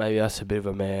 Gilbert, maybe that's a bit of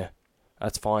a mare.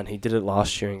 That's fine. He did it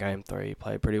last year in Game 3. He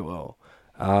played pretty well.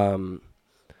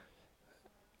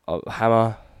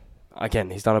 Hammer, again,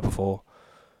 he's done it before.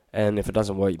 And if it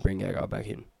doesn't work, you bring Gagai back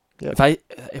in. Yep.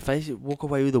 If they walk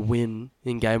away with a win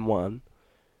in Game 1...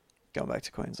 Going back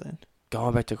to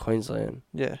Queensland.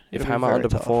 Yeah. If Hammer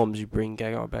underperforms, you bring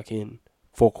Gagai back in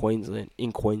for Queensland,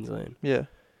 in Queensland. Yeah.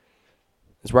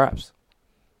 It's raps.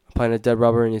 Playing a dead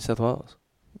rubber in New South Wales.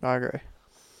 I agree.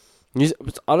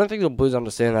 I don't think the Blues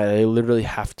understand that they literally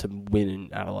have to win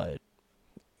in Adelaide.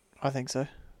 I think so.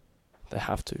 They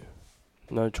have to.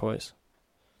 No choice.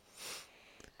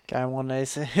 Game 1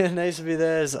 needs to be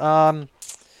theirs.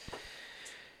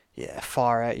 Yeah,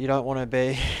 far out. You don't want to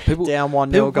be down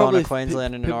 1-0 going to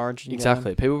Queensland in an Origin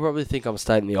Exactly. game. People probably think I'm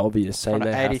stating the obvious, saying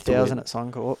they have to 80,000 win. at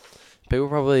Suncorp. People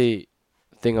probably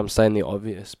think I'm saying the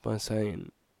obvious by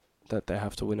saying that they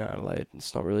have to win at Adelaide.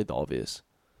 It's not really the obvious.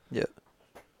 Yeah.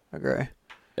 Agree.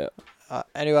 Yeah.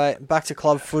 Anyway, back to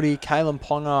club footy. Kalen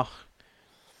Ponga.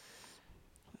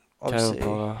 Obviously,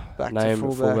 back to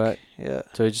fullback. Yeah.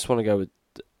 So you just want to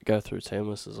go through team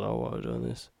lists as well while we're doing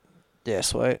this? Yeah,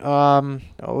 sweet. We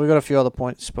got a few other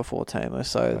points before team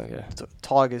list. So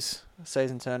Tigers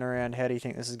season turnaround. How do you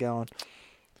think this is going?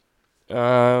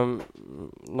 My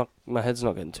head's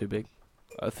not getting too big.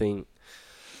 I think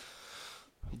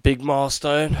big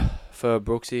milestone for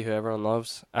Brooksy, who everyone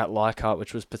loves, at Leichhardt,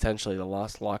 which was potentially the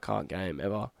last Leichhardt game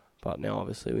ever. But now,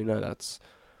 obviously, we know that's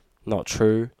not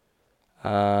true.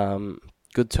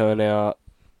 Good turnout,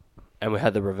 and we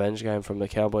had the revenge game from the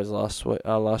Cowboys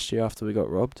last year after we got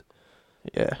robbed.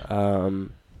 Yeah.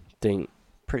 Think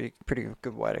pretty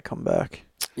good way to come back.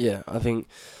 Yeah, I think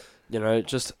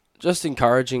just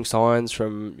encouraging signs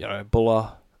from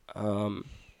Buller.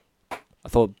 I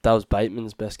thought that was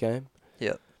Bateman's best game.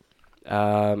 Yep.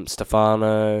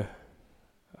 Stefano.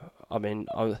 I mean,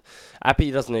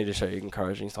 Appy doesn't need to show you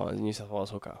encouraging signs. New South Wales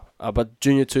hooker. But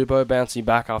Junior Tupou bouncing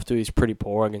back after he's pretty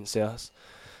poor against us.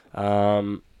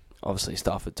 Obviously,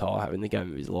 Stafford Toll having the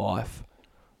game of his life.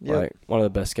 Yep. Like, one of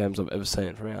the best games I've ever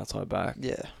seen from outside back.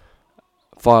 Yeah.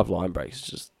 5 line breaks is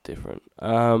just different.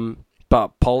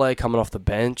 But Pole coming off the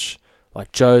bench,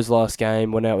 like Joe's last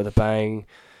game, went out with a bang.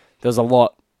 There's a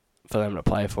lot for them to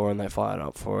play for, and they fired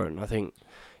up for it. And I think,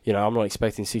 I'm not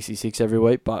expecting 66 every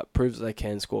week, but proves that they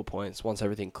can score points once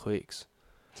everything clicks.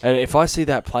 And if I see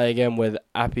that play again where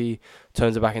Appy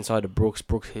turns it back inside to Brooks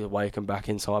hit away and back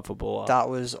inside for Buller.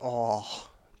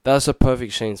 That's a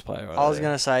perfect Sheens play, right? I was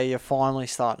going to say, you're finally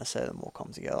starting to see them all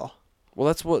come together. Well,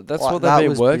 that's what they've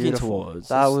been working beautiful. towards.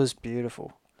 That was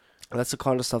beautiful. That's the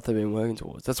kind of stuff they've been working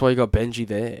towards. That's why you got Benji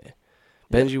there.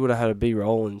 Benji would have had a big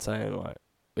role in saying, like,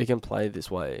 we can play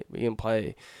this way. We can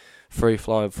play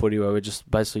free-flowing footy where we're just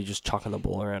basically just chucking the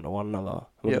ball around to one another.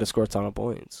 We're going to score a ton of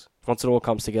points. Once it all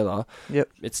comes together,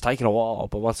 it's taken a while,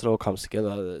 but once it all comes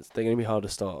together, they're going to be hard to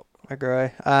stop. I agree.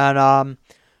 And are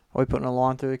we putting a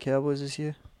line through the Cowboys this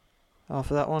year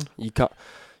after that one? You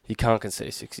can't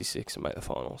concede 66 and make the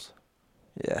finals.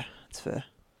 Yeah, that's fair.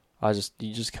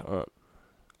 You just can't.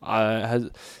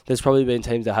 There's probably been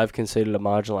teams that have conceded a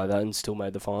margin like that and still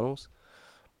made the finals,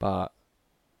 but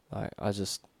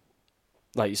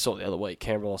you saw the other week,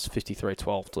 Canberra lost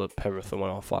 53-12 to Penrith and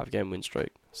went on a 5-game win streak.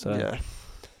 So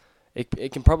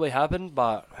it can probably happen,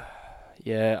 but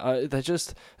they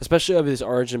just, especially over this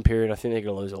Origin period, I think they're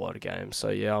going to lose a lot of games. So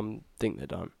I think they're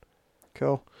done.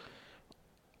 Cool.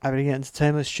 Happy to get into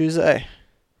team list Tuesday.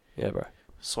 Yeah, bro.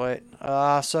 Sweet.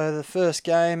 So the first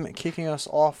game kicking us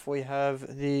off, we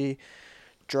have the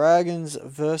Dragons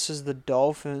versus the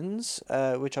Dolphins,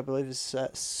 which I believe is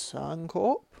at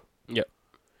Suncorp. Yep.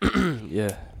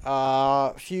 Yeah.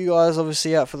 A few guys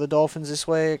obviously out for the Dolphins this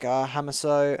week.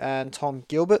 Hamaso and Tom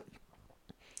Gilbert.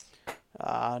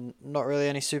 Not really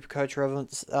any super coach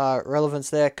relevance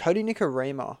there. Cody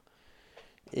Nikorima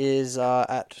is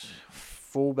at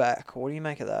fullback. What do you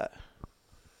make of that?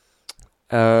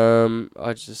 I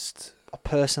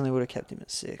personally would have kept him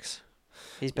at 6.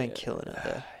 He's been killing it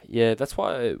there. Yeah, that's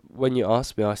why when you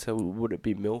asked me, I said, would it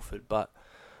be Milford? But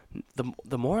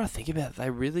the more I think about it, they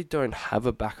really don't have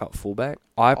a backup fullback.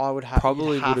 I would have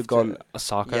gone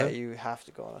Asako. Yeah, you have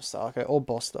to go on Asako or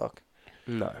Bostock.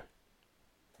 No.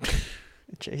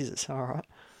 Jesus, all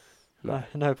right.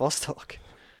 No Bostock.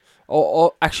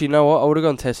 Or actually, you know what? I would have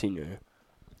gone Tessie New.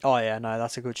 Oh, yeah, no,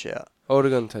 that's a good shout. I would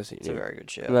have gone Tessie New. It's a very good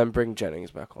shout. And then bring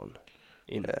Jennings back on.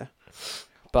 Yeah.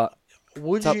 But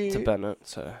it's up to Bennett,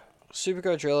 so...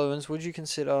 Supercoach relevance, would you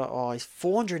consider... Oh, he's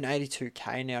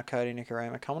 482k now, Cody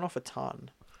Nikorima, coming off a ton.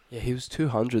 Yeah, he was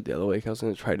 200 the other week. I was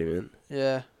going to trade him in.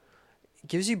 Yeah.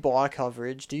 Gives you buy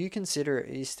coverage. Do you consider it?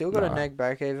 He's still got a neg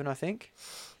break even, I think.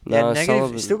 No,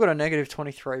 He's still got a negative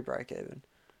 23 break even.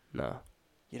 No.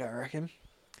 You don't reckon?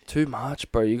 Too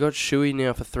much, bro. You got Shuey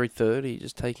now for 330.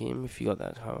 Just take him if you got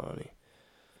that kind of money.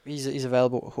 He's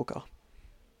available at hooker.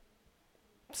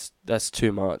 That's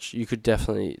too much. You could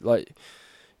definitely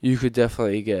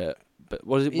get. But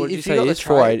what did you say? He's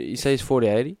 480. You say he's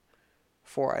 40-80?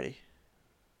 480.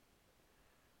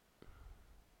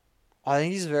 I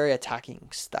think he's very attacking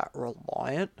stat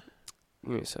reliant.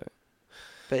 Let me say.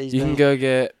 But you can go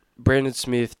get Brandon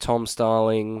Smith, Tom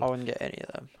Starling. I wouldn't get any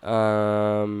of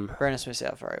them. Brandon Smith's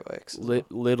out for 8 weeks.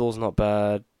 Little's not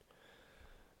bad.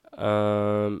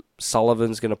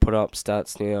 Sullivan's going to put up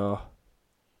stats now.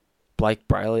 Blake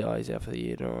Brayley, he's out for the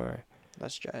year, don't worry.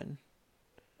 That's Jane.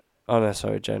 Oh, no,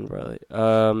 sorry, Jane Brayley.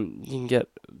 You can get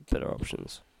better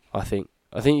options, I think.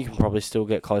 I think you can probably still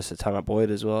get close to Tanner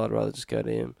Boyd as well. I'd rather just go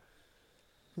to him.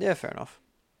 Yeah, fair enough.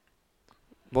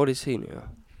 What is he now?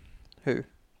 Who?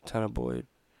 Tanner Boyd.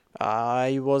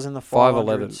 He was in the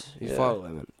 5'11". He's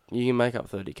 5'11". You can make up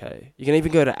 30k. You can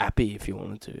even go to Appy if you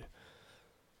wanted to.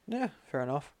 Yeah, fair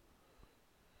enough.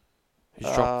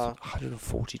 He's dropped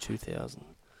 142,000.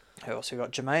 Who else we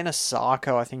got? Jermaine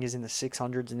Asako, I think, is in the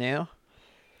 600s now.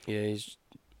 Yeah, he's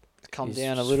come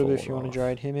down a little bit if you want to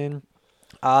trade him in.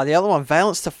 The other one,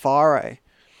 Valence Tafare.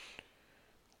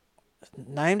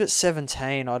 Named at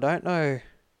 17. I don't know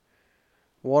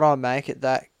what I make it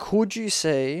that. Could you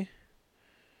see,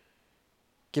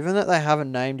 given that they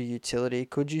haven't named a utility,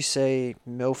 could you see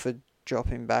Milford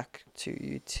dropping back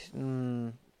to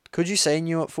could you see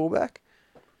New at fullback?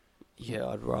 Yeah,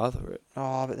 I'd rather it.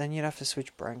 Oh, but then you'd have to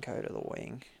switch Branko to the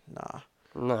wing. Nah.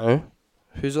 No.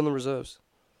 Who's on the reserves?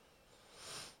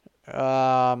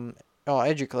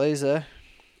 Edric Lee's there.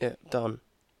 Yeah, done.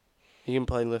 You can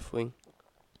play left wing.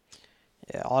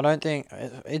 Yeah, I don't think...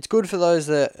 It's good for those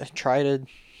that traded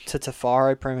to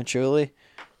Tafaro prematurely.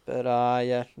 But,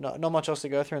 not much else to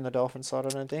go through in the Dolphins side, I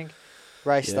don't think.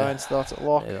 Ray Stone starts at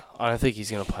lock. Yeah, I don't think he's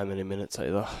going to play many minutes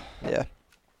either. Yeah.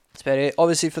 That's about it.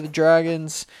 Obviously, for the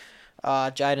Dragons,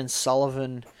 Jaden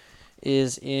Sullivan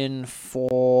is in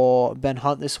for Ben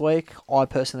Hunt this week. I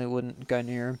personally wouldn't go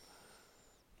near him.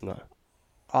 No.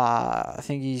 I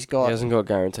think he's got... He hasn't got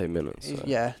guaranteed minutes. So.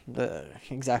 Yeah,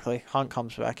 exactly. Hunt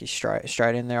comes back, he's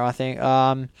straight in there, I think.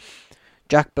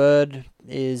 Jack Bird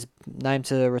is named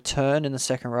to return in the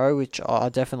second row, which I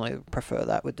definitely prefer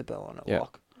that with DeBellon at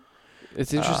lock.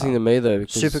 It's interesting to me, though,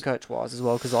 because... Supercoach-wise as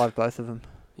well, because I have both of them.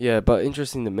 Yeah, but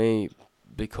interesting to me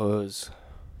because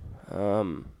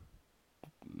Murdoch,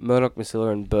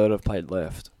 Masilla and Bird have played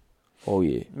left all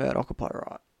year. Murdoch will play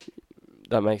right.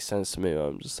 That makes sense to me,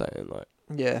 I'm just saying, like...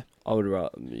 Yeah. I would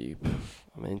rather... to be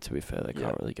fair, they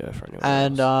can't really go for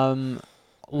anyone else.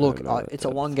 Look, it's a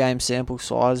one-game sample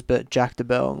size, but Jack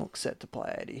DeBellon looks set to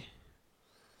play 80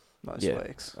 most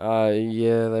weeks.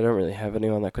 Yeah, they don't really have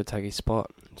anyone that could take his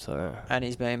spot, so... And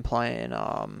he's been playing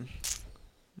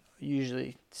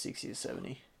usually 60 to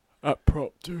 70. At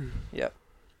prop too. Yep.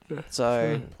 Yeah.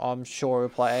 So I'm sure we'll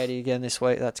play 80 again this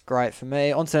week. That's great for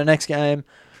me. On to the next game.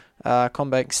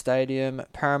 Combank Stadium,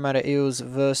 Parramatta Eels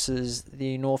versus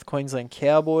the North Queensland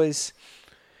Cowboys.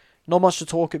 Not much to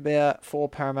talk about for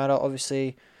Parramatta.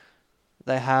 Obviously,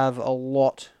 they have a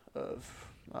lot of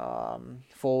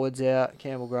forwards out.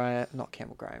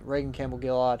 Regan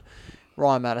Campbell-Gillard,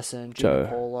 Ryan Madison, Jimmy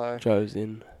Paulo. Joe's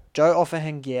in. Joe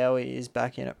Offahengawi is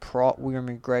back in at prop. William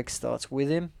McGregor starts with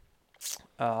him.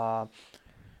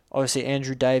 Obviously,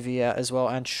 Andrew Davey out as well,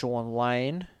 and Sean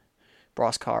Lane.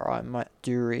 Bryce Cartwright and Matt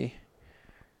Dury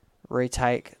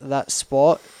retake that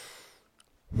spot.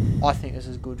 I think this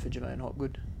is good for Jermaine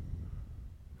Hopgood,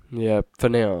 Yeah, for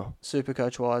now. super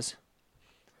coach wise.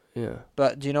 Yeah.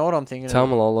 But do you know what I'm thinking?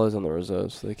 Tamalolo's on the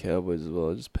reserves for the Cowboys as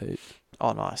well. Just Pete.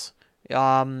 Oh, nice.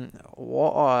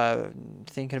 What I'm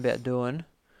thinking about doing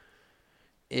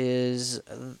is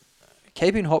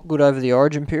keeping Hopgood over the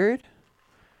Origin period,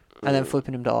 and then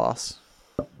flipping him to us.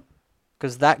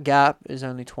 Because that gap is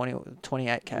only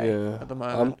 28k at the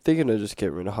moment. I'm thinking of just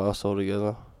getting rid of Haas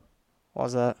altogether.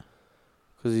 Why's that?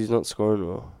 Because he's not scoring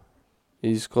well.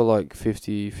 He's got like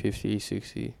 50,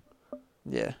 60.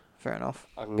 Yeah, fair enough.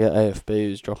 I can get AFB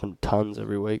who's dropping tons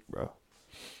every week, bro.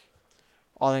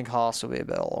 I think Haas will be a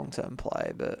better long-term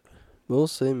play, but We'll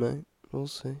see, mate. We'll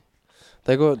see.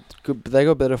 They got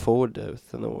better forward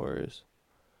depth than the Warriors.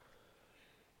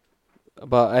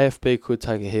 But AFB could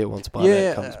take a hit once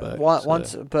Barnett comes back.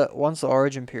 Once the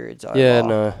Origin period's over, Yeah,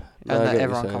 no. and then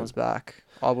everyone comes back,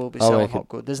 I will be I'll selling make it-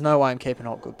 Hopgood. There's no way I'm keeping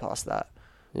Hopgood past that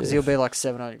because he'll be like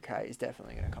 700k. He's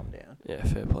definitely going to come down. Yeah,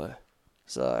 fair play.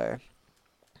 So,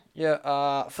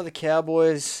 yeah, for the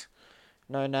Cowboys,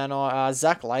 no Nanai.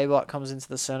 Zach Laybach comes into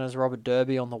the centres. Robert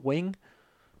Derby on the wing.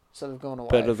 So they've gone away.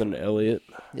 Better than Elliott.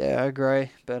 Yeah, I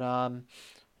agree. But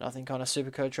nothing kind of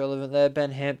super coach relevant there.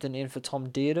 Ben Hampton in for Tom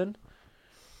Dearden.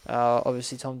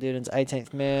 Obviously, Tom Dearden's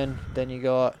 18th man. Then you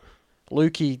got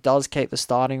Lukey does keep the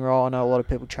starting role. I know a lot of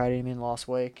people traded him in last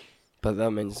week. But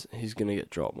that means he's going to get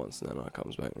dropped once Nanai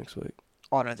comes back next week.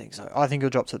 I don't think so. I think he'll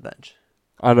drop to the bench.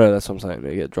 I know, that's what I'm saying.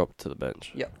 He'll get dropped to the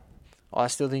bench. Yep. I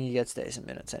still think he gets decent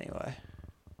minutes anyway.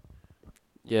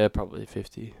 Yeah, probably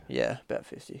 50. Yeah, about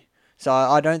 50. So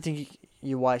I don't think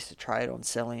you waste a trade on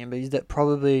selling him, but he's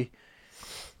probably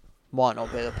might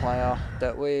not be the player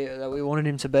that we wanted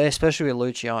him to be, especially with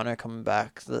Luciano coming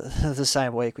back the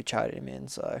same week we traded him in.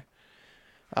 So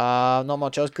not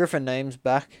much else. Griffin Neem's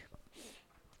back.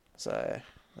 So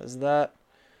there's that.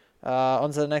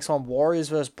 On to the next one, Warriors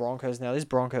versus Broncos. Now this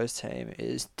Broncos team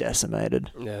is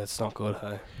decimated. Yeah, it's not good,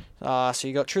 hey. So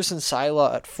you got Tristan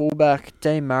Saylor at fullback.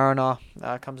 Dean Mariner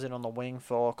comes in on the wing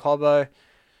for Cobbo.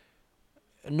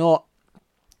 Not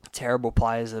terrible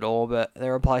players at all, but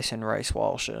they're replacing Reece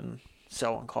Walsh and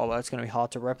Selwyn Cobbo. It's going to be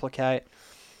hard to replicate.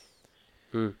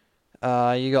 You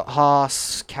got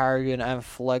Haas, Carrigan, and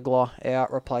Flegler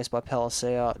out, replaced by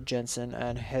Palacia, Jensen,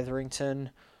 and Hetherington.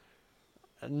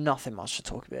 Nothing much to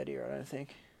talk about here, I don't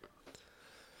think.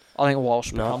 I think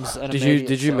Walsh becomes an immediate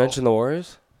Did you sell. mention the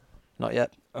Warriors? Not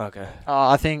yet. Okay.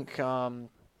 I think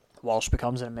Walsh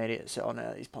becomes an immediate sell now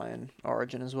that he's playing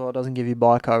Origin as well. It doesn't give you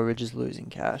buy coverage, is losing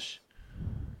cash.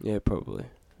 Yeah, probably.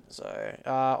 So,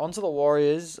 on to the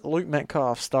Warriors. Luke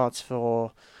Metcalf starts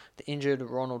for the injured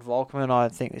Ronald Volkman. I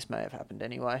think this may have happened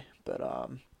anyway, but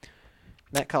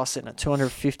Metcalf's sitting at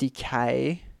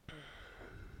 250k.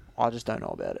 I just don't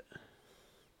know about it.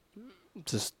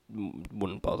 Just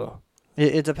wouldn't bother.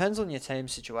 It depends on your team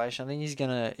situation. I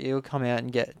think he'll come out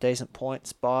and get decent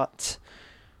points, but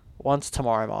once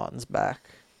Tamari Martin's back,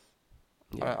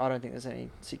 Yeah. I don't think there's any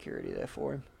security there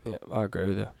for him. Yeah, I agree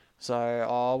with you. So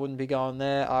I wouldn't be going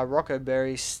there. Rocco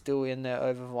Berry's still in there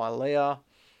over Vilea.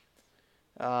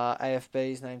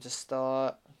 AFB's named to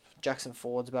start. Jackson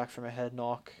Ford's back from a head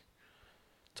knock.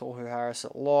 Tohu Harris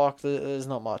at lock. There's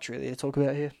not much really to talk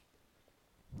about here.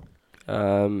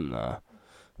 Nah,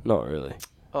 not really.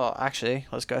 Oh, actually,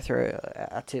 let's go through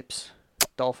our tips.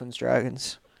 Dolphins,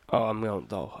 Dragons. Oh, I'm going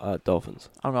Dolphins.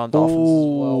 I'm going Dolphins as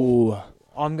well. Ooh.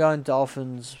 I'm going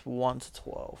Dolphins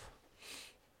 1-12.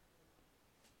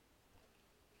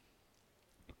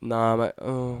 Nah, mate.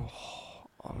 Oh,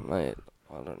 mate.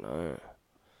 I don't know.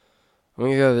 I'm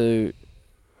gonna go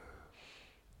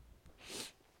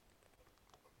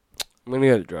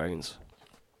to Dragons.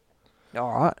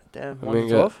 Alright, damn. I'm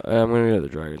 1-12. gonna go to the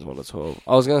Dragons 1-12.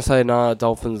 I was gonna say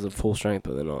Dolphins are full strength,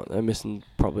 but they're not. They're missing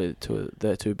probably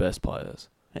their two best players.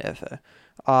 Yeah, fair.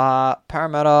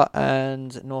 Parramatta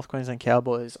and North Queensland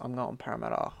Cowboys. I'm going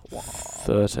Parramatta.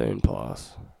 13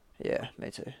 plus. Yeah, me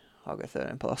too. I'll go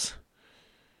 13 plus.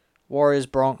 Warriors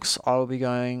Bronx. I will be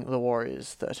going the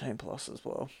Warriors 13 plus as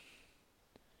well.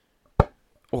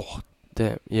 Oh,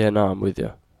 damn. Yeah, no, I'm with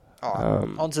you.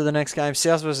 Alright, on to the next game.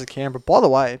 South versus Canberra. By the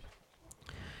way,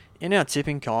 in our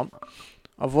tipping comp,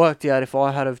 I've worked out if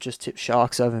I had have just tipped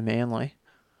Sharks over Manly,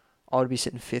 I would be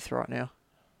sitting 5th right now.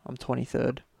 I'm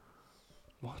 23rd.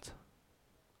 What?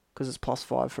 Because it's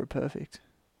 +5 for a perfect.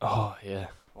 Oh, yeah.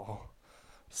 Oh.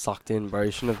 Sucked in, bro.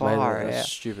 You shouldn't have made Far that out.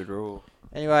 stupid rule.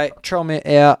 Anyway, Trelmere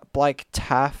out. Blake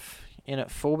Taff in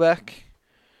at fullback.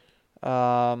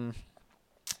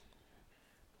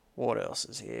 What else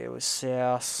is here with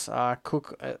South?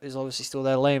 Cook is obviously still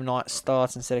there. Liam Knight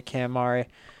starts instead of Cam Murray.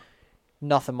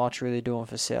 Nothing much really doing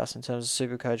for South in terms of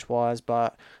super coach wise,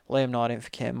 but Liam Knight in for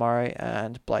Cam Murray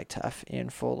and Blake Taff in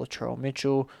for Latrell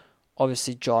Mitchell.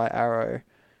 Obviously, Jai Arrow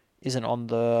isn't on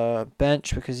the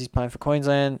bench because he's playing for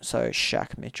Queensland, so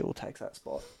Shaq Mitchell takes that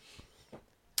spot.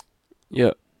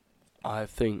 Yeah. I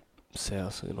think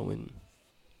South are going to win.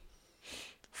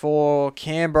 For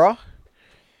Canberra,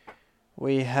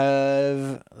 we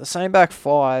have the same back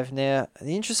five. Now,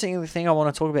 the interesting thing I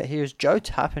want to talk about here is Joe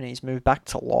Tappaney's moved back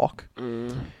to lock,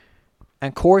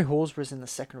 and Corey Horsburgh's in the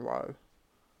second row.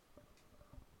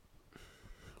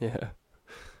 Yeah.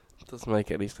 Doesn't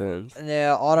make any sense.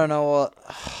 Now, I don't know what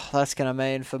that's going to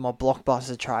mean for my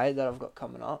blockbuster trade that I've got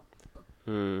coming up.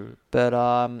 But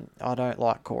I don't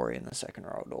like Corey in the second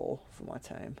row at all for my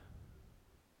team.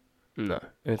 No,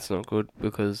 it's not good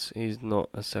because he's not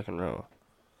a second rower.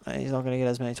 He's not going to get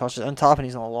as many touches. And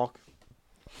Tarpany's not a lock.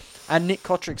 And Nick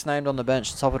Kotrick's named on the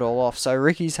bench to top it all off. So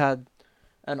Ricky's had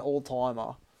an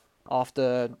all-timer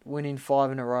after winning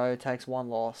 5 in a row, takes 1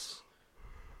 loss.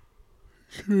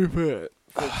 Stupid.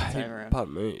 Around.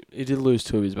 Pardon me. He did lose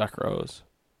 2 of his back rowers.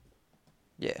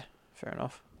 Yeah, fair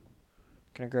enough.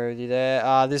 Can agree with you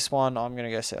there. This one, I'm going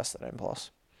to go South 13+.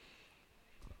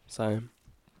 Same.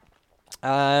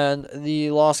 And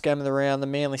the last game of the round, the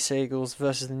Manly Seagulls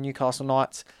versus the Newcastle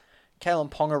Knights. Kalen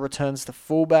Ponga returns to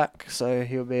fullback, so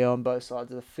he'll be on both sides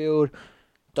of the field.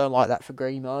 Don't like that for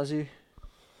Greggy Marzu.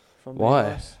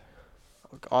 Why?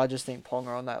 I just think Ponga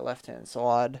on that left-hand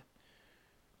side,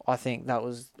 I think that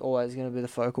was always going to be the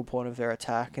focal point of their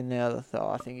attack, and now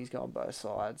I think he's going both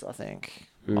sides. I think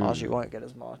Marzu won't get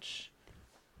as much.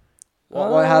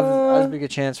 Won't have as big a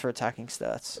chance for attacking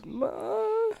stats.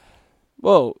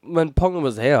 Well, when Ponga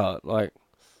was out, like,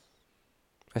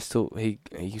 he scored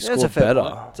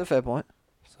better. It's a fair point.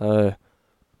 So,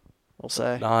 we'll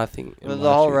say. No, I think the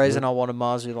whole reason I wanted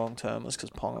Marzu long term was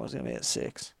because Ponga was going to be at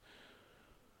 6.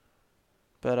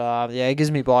 But yeah, it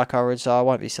gives me buy coverage, so I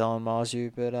won't be selling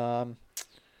Marzu. But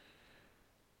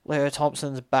Leo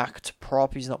Thompson's back to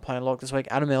prop. He's not playing lock this week.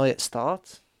 Adam Elliott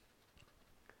starts.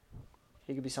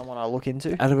 He could be someone I look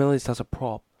into. Adam Elliott does a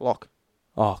prop. Lock.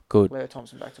 Oh, good. Leo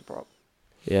Thompson back to prop.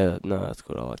 Yeah, no, that's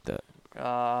good. I like that.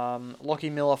 Lockie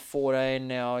Miller 14.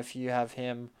 Now, if you have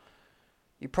him,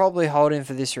 you probably hold him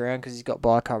for this round because he's got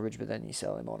buy coverage, but then you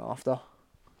sell him on after.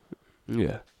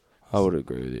 Yeah, I would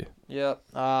agree with you. Yep.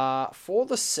 For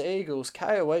the Seagulls,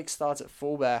 KO Week starts at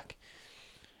fullback.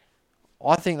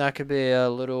 I think that could be a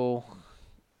little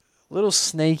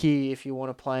sneaky if you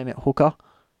want to play him at hooker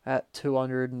at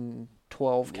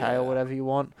 212k or whatever you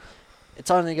want. It's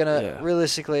only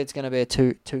realistically, it's gonna be a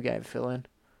two game fill in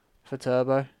for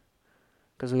Turbo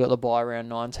because we got the bye round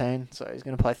 19, so he's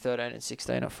gonna play 13 and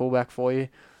 16 at fullback for you.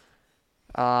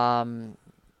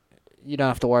 You don't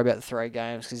have to worry about the 3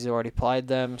 games because he's already played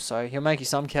them, so he'll make you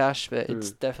some cash, but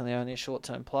it's definitely only a short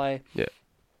term play. Yeah.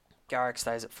 Garrick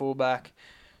stays at fullback.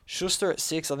 Schuster at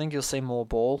 6. I think you'll see more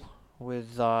ball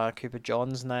with Cooper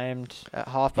Johns named at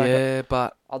halfback. Yeah,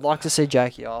 but I'd like to see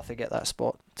Jakey Arthur get that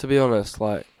spot. To be honest,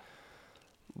 like,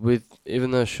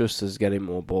 even though Schuster's getting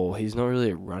more ball, he's not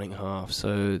really a running half.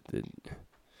 So,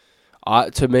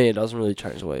 to me, it doesn't really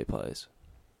change the way he plays.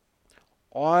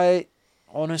 I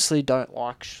honestly don't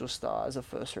like Schuster as a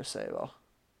first receiver.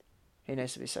 He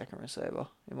needs to be second receiver,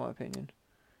 in my opinion.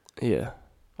 Yeah.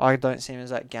 I don't see him as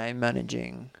that game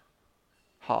managing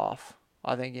half.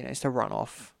 I think he needs to run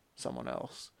off someone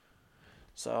else.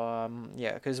 So,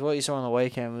 yeah, because what you saw on the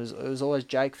weekend was it was always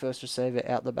Jake first receiver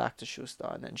out the back to Schuster,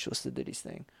 and then Schuster did his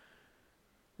thing.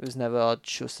 It was never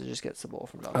Schuster just gets the ball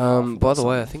from another. By the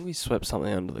way, I think we swept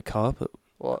something under the carpet.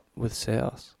 What? With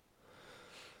South.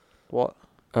 What?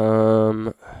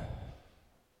 Karen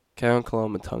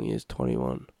Kalamatangi is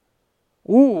 21.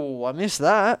 Ooh, I missed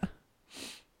that.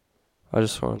 I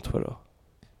just saw on Twitter.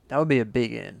 That would be a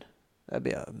big end. That'd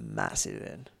be a massive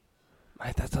end.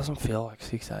 Mate, that doesn't feel like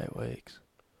 6 to 8 weeks.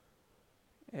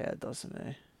 Yeah, it does to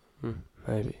me.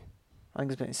 Maybe. I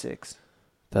think it's been 6.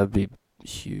 That'd be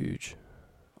huge.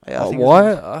 Yeah,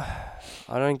 why?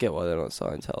 I don't get why they're not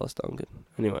signing Talis Duncan.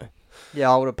 Anyway.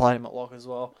 Yeah, I would have played him at lock as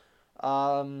well.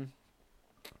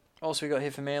 Also, we got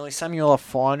here for Manly, Samuel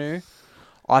Afinu.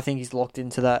 I think he's locked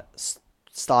into that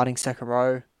starting second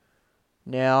row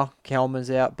now.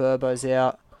 Kelman's out, Burbo's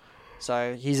out.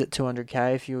 So he's at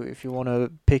 200k if you want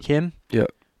to pick him. Yeah.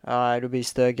 It'll be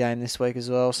his 3rd game this week as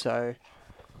well. So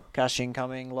cash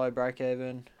incoming, low break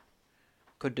even.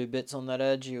 Could do bits on that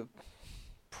edge. I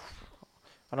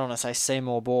don't want to say see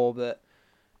more ball, but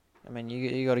I mean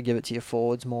you got to give it to your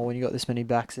forwards more when you got this many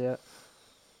backs out.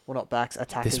 Well, not backs,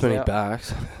 attackers This many out.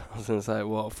 backs. I was gonna say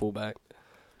what a fullback.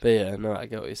 But yeah, no, I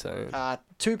get what you're saying.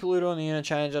 Tupaluta on the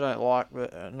interchange I don't like,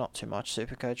 but not too much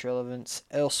Supercoach relevance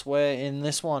elsewhere in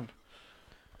this one.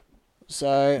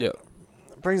 So, Yep.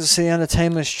 brings us to the end of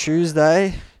Teamless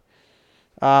Tuesday.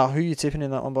 Who are you tipping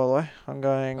in that one, by the way? I'm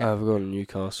going... I've got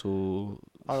Newcastle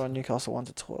I got Newcastle 1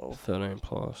 to 12. 13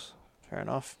 plus. Fair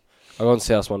enough. I got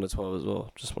South 1 to 12 as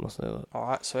well. Just want to say that.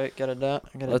 Alright, sweet. Get it down.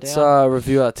 Let's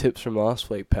review our tips from last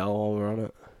week, pal, while we're on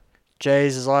it.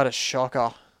 Jesus, I had a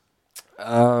shocker.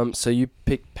 So you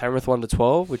picked Penrith 1 to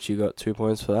 12, which you got 2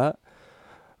 points for that.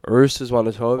 Roosters 1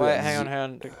 to 12. Wait, hang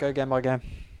on. Go game by game.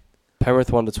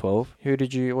 Penrith 1 to 12. What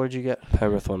did you get?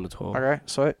 Penrith 1 to 12. Okay,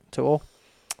 sweet. 2-all.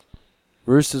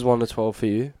 Roosters 1 to 12 for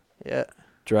you. Yeah.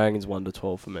 Dragons 1 to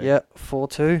 12 for me. Yep,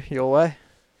 4-2 your way.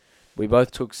 We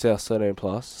both took South 13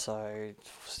 plus. So,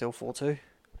 still 4-2.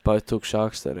 Both took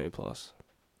Sharks 13 plus.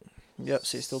 Yep,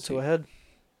 so you're still 2 ahead.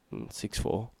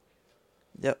 6-4.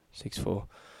 Yep. 6-4.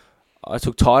 I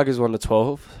took Tigers 1 to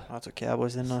 12. I took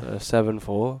Cowboys, didn't I? So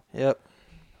 7-4. Yep.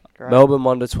 Great. Melbourne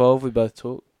 1 to 12 we both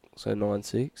took. So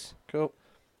 9-6. Cool.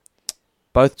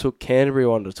 Both took Canterbury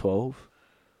 1 to 12.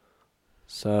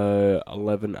 So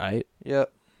 11-8.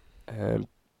 Yep. And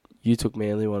you took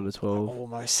Manly 1 to I 12.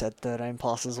 almost said 13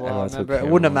 plus as well. And I I took remember. It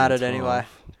Canberra wouldn't have 1 to mattered 12. anyway.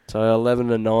 So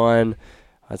 11-9.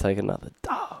 I take another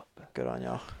dub. Good on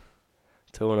you.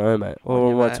 2-0, mate. On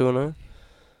Or you, am I mate. 2-0?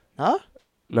 Huh?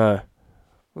 No.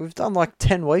 We've done like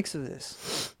 10 weeks of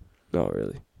this. Not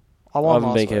really. I I won haven't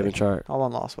last been week. keeping track. I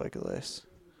won last week at least.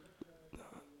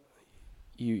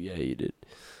 You did.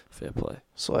 Fair play.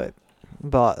 Sweet.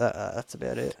 But that's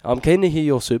about it. I'm keen to hear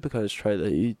your Supercoach trade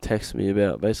that you texted me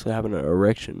about, basically having an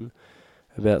erection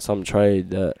about some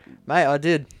trade that... Mate, I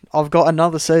did. I've got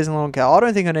another season-long car. I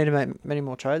don't think I need to make many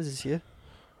more trades this year,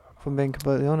 if I'm being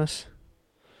completely honest.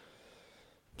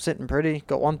 I'm sitting pretty.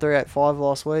 Got 1385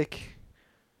 last week.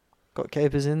 Got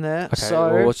keepers in there. Okay,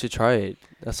 so well, what's your trade?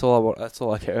 That's all I want. That's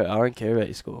all I care about. I don't care about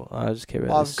your score. I just care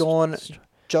about I've gone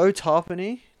Joe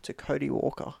Tarpany to Cody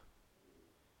Walker.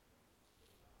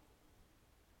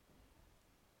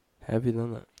 How have you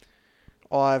done that?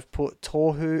 I've put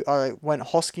Tohu. I went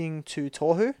Hosking to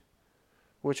Tohu,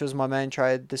 which was my main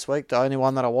trade this week, the only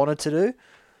one that I wanted to do.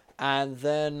 And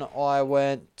then I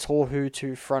went Tohu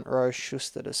to front row,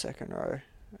 Schuster to second row,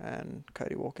 and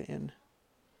Cody Walker in.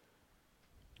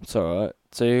 It's alright.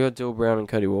 So you got Dill Brown and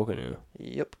Cody Walker now.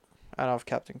 Yep. And I've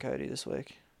captain Cody this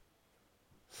week.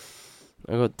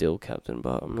 I got Dill captain,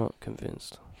 but I'm not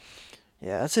convinced.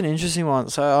 Yeah, that's an interesting one.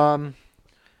 So,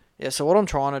 so what I'm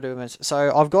trying to do is,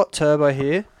 so I've got Turbo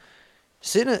here.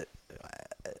 Sitting at,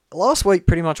 last week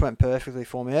pretty much went perfectly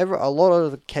for me. A lot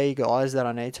of the key guys that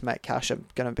I need to make cash are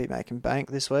going to be making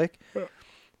bank this week. Yeah.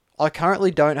 I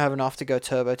currently don't have enough to go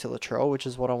Turbo to Latrell, which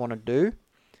is what I want to do.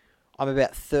 I'm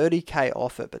about 30k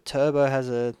off it, but Turbo has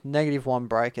a -1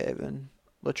 break even.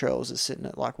 Latrell's is sitting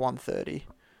at like 130.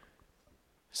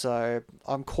 So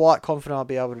I'm quite confident I'll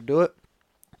be able to do it.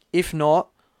 If not,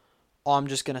 I'm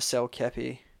just going to sell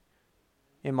Kepi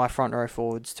in my front row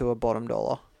forwards to a bottom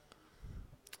dollar.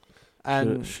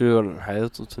 And should have gone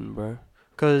Hazleton, bro.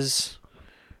 Because,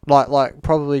 like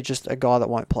probably just a guy that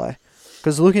won't play.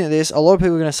 Because looking at this, a lot of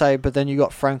people are going to say, but then you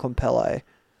got Franklin Pele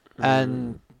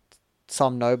and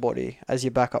some nobody as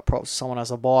your backup props. Someone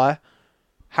has a bye.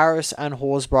 Harris and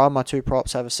Horsburgh, my two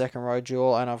props, have a second row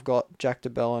duel, and I've got Jack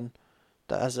DeBellin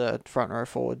that has a front row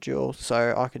forward duel,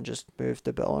 so I can just move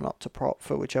DeBellin up to prop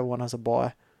for whichever one has a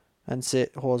bye, and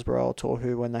sit Horsburgh or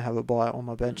Torhu when they have a bye on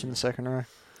my bench in the second row.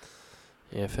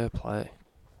 Yeah, fair play.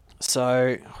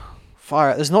 So,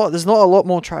 fire. There's not a lot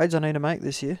more trades I need to make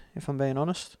this year, if I'm being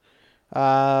honest.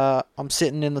 I'm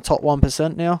sitting in the top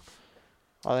 1% now.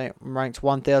 I think I'm ranked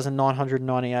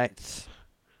 1,998th.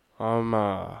 I'm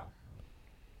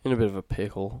in a bit of a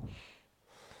pickle.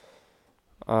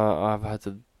 I've had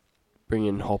to bring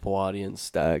in Hopewadi and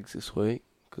Stags this week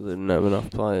because I didn't have enough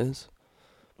players.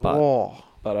 But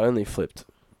I only flipped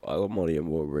Ilamotti and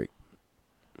Warbrick,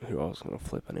 who I was going to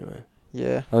flip anyway.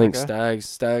 Yeah. I think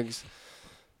Stags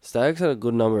had a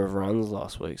good number of runs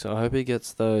last week, so I hope he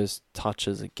gets those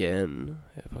touches again.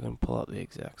 If I can pull up the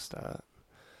exact stat.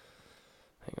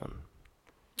 Hang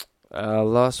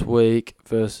on. Last week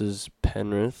versus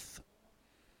Penrith,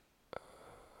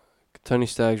 Tony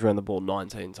Staggs ran the ball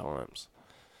 19 times,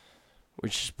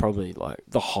 which is probably like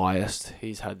the highest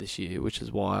he's had this year, which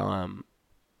is why I'm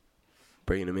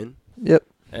bringing him in. Yep.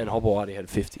 And Hopewadi had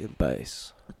 50 in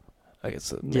base.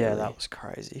 Yeah, that was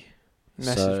crazy.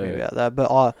 Message me about that,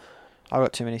 but I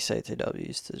got too many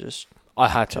CTWs to just. I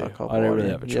had to. I didn't really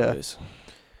have a choice. Yeah.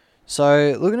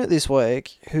 So looking at this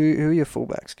week, who are your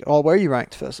fullbacks? Oh, where are you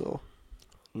ranked first of all?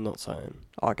 Not saying.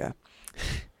 Okay.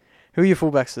 Who are your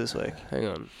fullbacks this week? Hang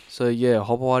on. So, yeah,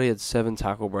 Hopewadi had 7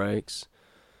 tackle breaks.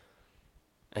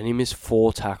 And he missed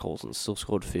 4 tackles and still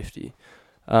scored 50.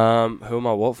 Who am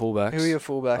I? What fullbacks? Who are your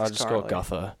fullbacks I just currently? got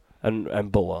Gutho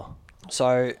and Buller.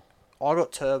 So, I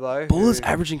got Turbo. Buller's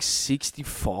averaging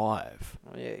 65.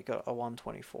 Yeah, he got a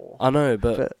 124. I know,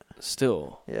 but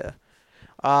still. Yeah.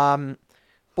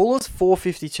 Buller's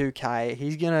 452k.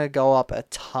 He's going to go up a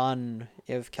ton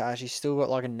of cash. He's still got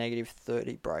like a negative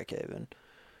 30 break even.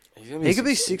 He could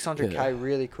be 600k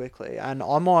really quickly. And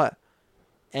I might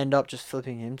end up just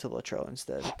flipping him to Latrell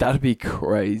instead. That'd be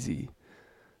crazy.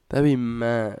 That'd be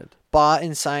mad. But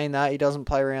in saying that, he doesn't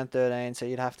play round 13, so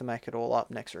you'd have to make it all up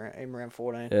next round, in round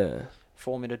 14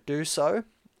 for me to do so.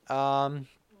 I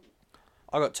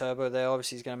got Turbo there.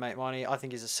 Obviously, he's going to make money. I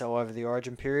think he's a sell over the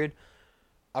Origin period.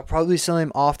 I'll probably sell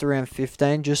him after round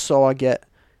 15 just so I get,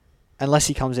 unless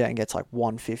he comes out and gets like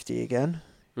 150 again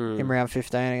in round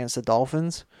 15 against the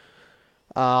Dolphins.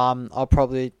 I'll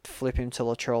probably flip him to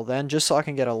Latrell then just so I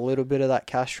can get a little bit of that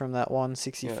cash from that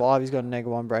 165. Yeah. He's got a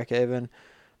negative 1 break even.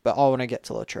 But I want to get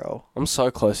to Latrell. I'm so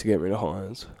close to getting rid of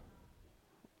Hines.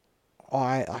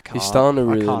 I can't. He's starting to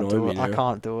really annoy me now. I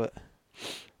can't do it.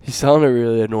 He's starting to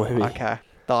really annoy me. Okay.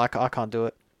 I can't do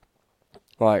it.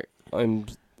 I'm...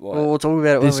 we'll talk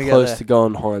about it when we get there. This close to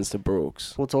going Hines to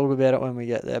Brooks. We'll talk about it when we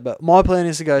get there. But my plan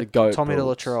is to go Tommy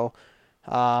Brooks to Latrell.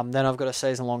 Then I've got a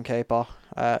season-long keeper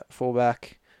at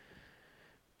fullback.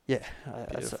 Yeah,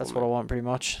 that's what I want pretty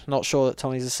much. Not sure that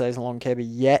Tommy's a season-long keeper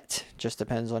yet. Just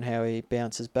depends on how he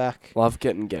bounces back. Love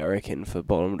getting Garrick in for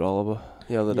bottom dollar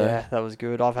the other day. Yeah, that was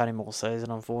good. I've had him all season,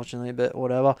 unfortunately, but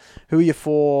whatever. Who are your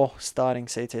 4 starting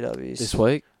CTWs this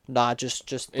week? Nah,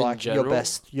 just like general,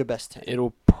 your best team.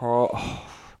 It'll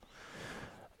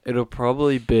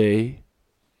probably be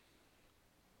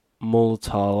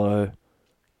Mulatalo,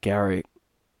 Garrick,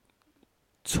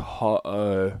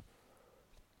 Toto,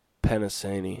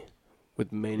 Penasini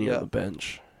with Meany on the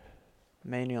bench.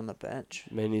 Meany on the bench?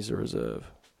 Meany's a reserve.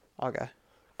 Okay.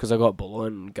 Because I got Buller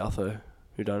and Gutho,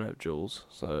 who don't have duels.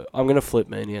 So I'm going to flip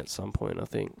Meany at some point, I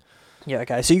think. Yeah,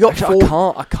 okay. So you got Actually,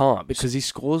 4... I can't because he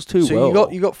scores too well.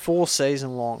 So you got 4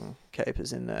 season-long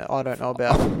keepers in there. I don't know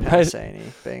about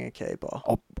Penasini being a keeper.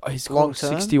 He's got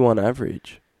 61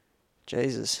 average.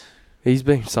 Jesus. He's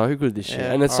been so good this year.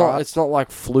 And it's not like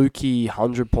fluky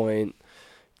 100-point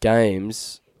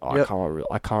games.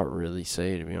 I can't really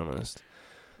see, to be honest.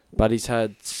 But he's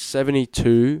had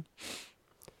 72,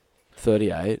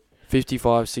 38,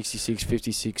 55, 66,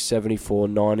 56, 74,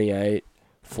 98,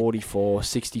 44,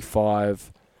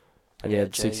 65, and he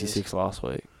had 66 last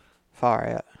week. Far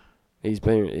out. He's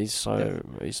been so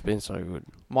good.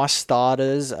 My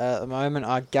starters at the moment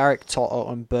are Garrick,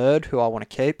 Toto, and Bird, who I want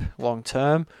to keep long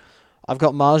term. I've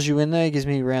got Marju in there. He gives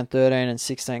me round 13 and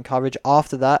 16 coverage.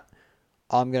 After that,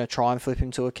 I'm going to try and flip him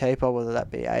to a keeper, whether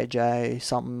that be AJ,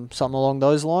 something along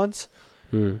those lines.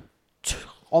 On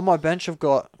my bench, I've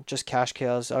got just cash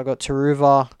cows. I've got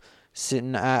Taruva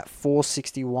sitting at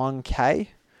 461k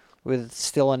with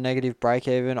still a negative break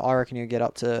even. I reckon he'll get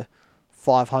up to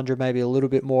 500, maybe a little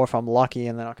bit more if I'm lucky,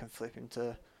 and then I can flip him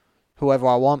to whoever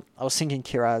I want. I was thinking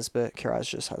Kiraz, but Kiraz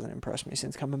just hasn't impressed me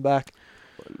since coming back.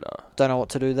 No. Don't know what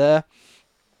to do there.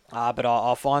 But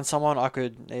I'll find someone. I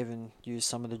could even use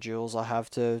some of the jewels I have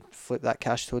to flip that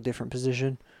cash to a different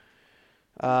position.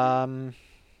 I've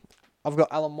got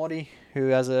Alamotti, who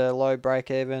has a low break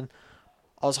even.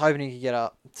 I was hoping he could get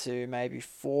up to maybe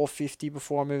 450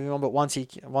 before I move him on, but once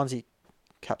he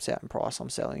caps out in price, I'm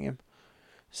selling him.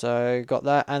 So got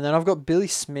that, and then I've got Billy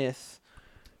Smith.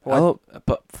 But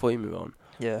before you move on,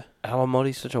 yeah,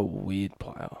 Alamotti's such a weird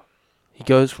player. He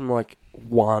goes from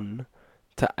 1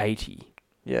 to 80.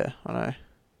 Yeah, I know.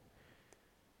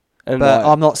 But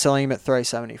I'm not selling him at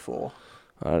 374.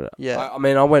 Yeah.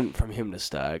 I went from him to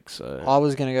Stag, so... I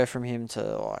was going to go from him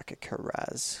to a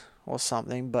Karaz or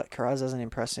something, but Karaz doesn't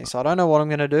impress me, so I don't know what I'm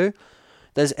going to do.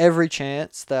 There's every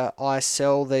chance that I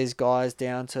sell these guys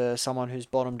down to someone who's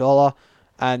bottom dollar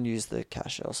and use the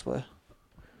cash elsewhere.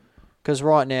 Because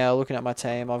right now, looking at my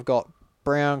team, I've got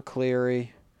Brown,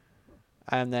 Cleary,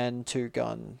 and then 2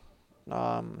 gun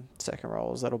second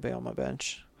rollers that'll be on my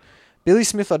bench. Billy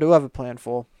Smith, I do have a plan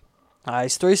for.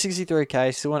 He's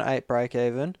 363k, still an 8 break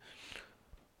even.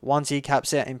 Once he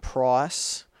caps out in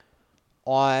price,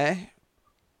 I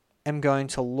am going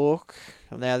to look.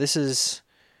 Now, this is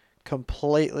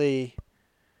completely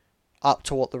up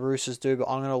to what the Roosters do, but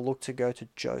I'm going to look to go to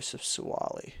Joseph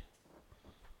Suwali.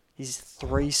 He's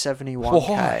 371k.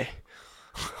 Why?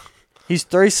 He's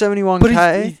 371k.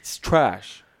 But he's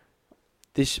trash.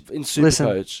 This in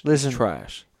Supercoach, listen,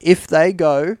 trash. If they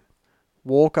go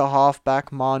Walker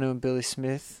halfback, Manu and Billy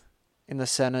Smith in the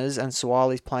centres, and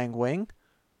Suwali's playing wing,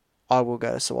 I will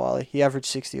go to Suwali. He averaged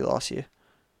 60 last year.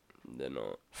 They're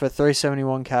not. For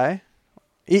 371k.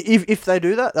 If they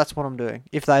do that, that's what I'm doing.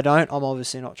 If they don't, I'm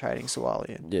obviously not trading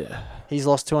Suwali in. Yeah. He's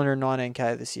lost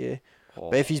 219k this year. Oh.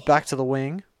 But if he's back to the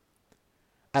wing,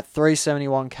 at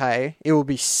 371k, it will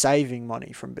be saving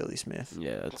money from Billy Smith.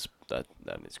 Yeah, that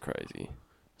is crazy.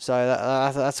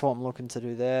 So that's what I'm looking to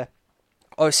do there.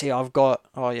 Obviously, I've got...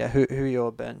 Oh, yeah, who are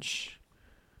your bench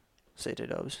CT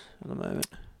dubs at the moment?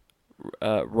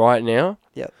 Right now?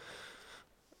 Yep.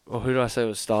 Well, who did I say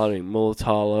was starting?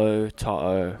 Mulatalo,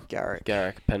 Ta'o, Garrick,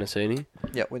 Penasini.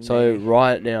 Yep, with So Meany.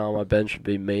 right now, my bench would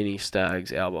be Meany,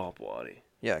 Stags, Alba, Hopewadi.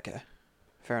 Yeah, okay.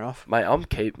 Fair enough. Mate, I'm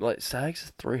keeping... Like, Stags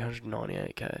is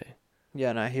 398k.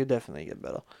 Yeah, no, he'll definitely get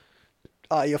better.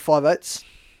 Your 5'8s?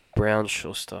 Brown,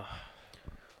 Schuster.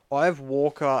 I have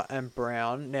Walker and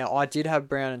Brown. Now, I did have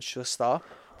Brown and Schuster.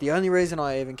 The only reason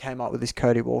I even came up with this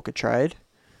Cody Walker trade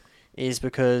is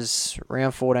because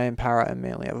round 14, Parrot and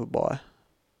Manly have a bye.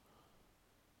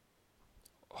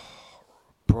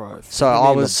 Bro. So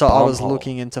I was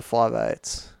looking into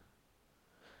 5'8s.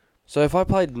 So if I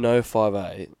played no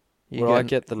 5'8", would I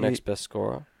get the next best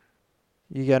scorer?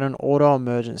 You get an auto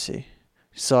emergency.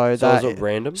 So Is it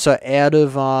random? So out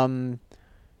of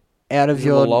Is it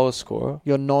your the lowest scorer?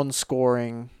 your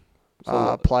non-scoring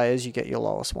So players, you get your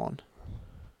lowest one.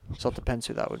 So it depends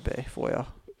who that would be for you.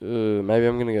 Maybe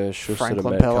I'm gonna go Schuster to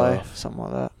Franklin Pele, Metcalf. something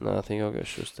like that. No, I think I'll go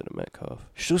Schuster to Metcalf.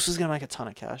 Schuster's gonna make a ton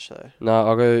of cash though. No,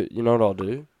 I'll go. You know what I'll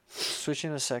do?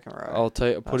 Switching to second row. I'll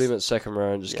put him at second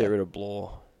row and just get rid of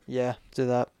Blore. Yeah, do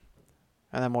that.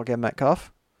 And then we'll get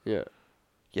Metcalf. Yeah.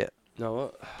 Yeah. You know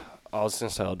what? I was gonna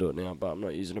say I'll do it now, but I'm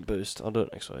not using a boost. I'll do it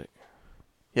next week.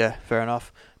 Yeah, fair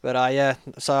enough. But yeah,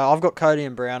 so I've got Cody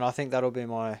and Brown. I think that'll be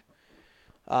my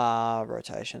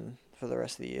rotation for the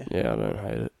rest of the year. Yeah, I don't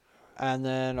hate it. And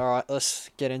then, all right, let's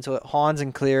get into it. Hines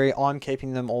and Cleary, I'm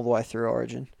keeping them all the way through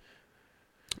Origin.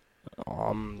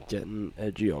 I'm getting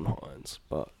edgy on Hines,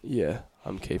 but yeah,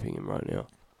 I'm keeping him right now.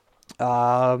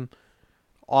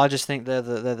 I just think they're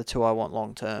the two I want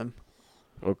long term.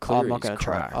 Well, Cleary's I'm not going to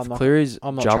try. Cleary's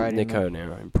I'm not jumped trading Nico them.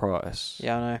 now in price.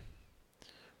 Yeah, I know.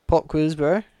 Pop quiz,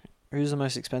 bro. Who's the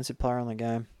most expensive player on the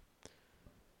game?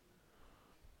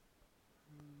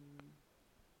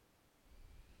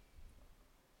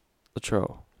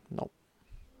 Latrell. Nope.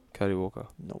 Cody Walker.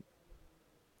 Nope.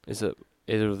 Is it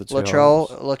either of the two?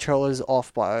 Latrell is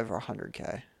off by over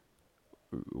 100k.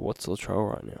 What's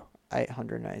Latrell right now?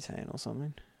 818 or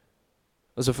something.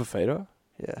 Is it for Fado?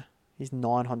 Yeah. He's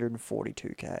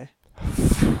 942k.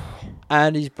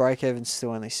 And his break-even's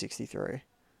still only 63.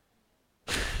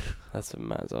 That's a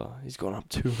mazza. He's gone up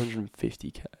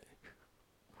 250k.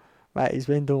 Mate, he's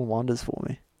been doing wonders for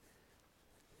me.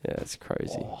 Yeah, it's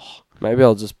crazy. Oh. Maybe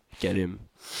I'll just get him.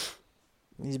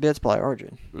 He's about to play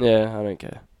Origin. Yeah, I don't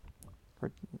care.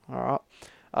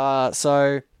 Alright.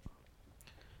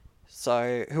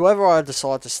 So whoever I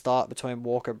decide to start between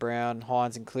Walker, Brown,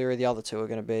 Hines and Cleary, the other two are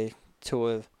going to be two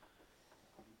of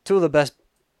the best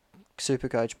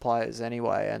Supercoach players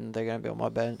anyway, and they're going to be on my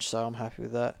bench, so I'm happy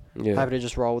with that. Yeah. Happy to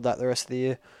just roll with that the rest of the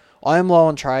year. I am low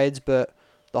on trades, but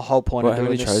the whole point of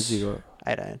doing this... How many trades you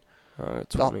got? 18. Alright,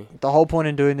 20. The whole point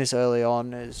in doing this early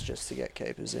on is just to get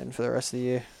keepers in for the rest of the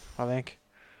year, I think.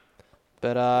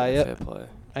 But, yeah. Fair play.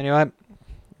 Anyway,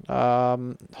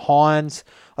 Hines.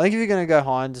 I think if you're going to go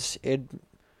Hines, the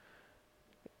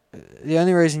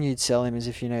only reason you'd sell him is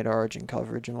if you need Origin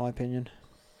coverage, in my opinion.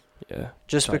 Yeah.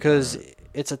 Just because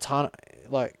it's a ton...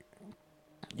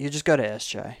 you just go to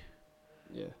SJ.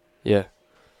 Yeah. Yeah.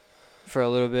 For a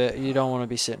little bit. You don't want to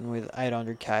be sitting with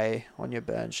 800k on your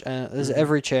bench. And there's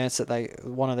every chance that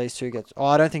one of these two gets...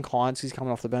 I don't think Hines is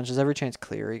coming off the bench. There's every chance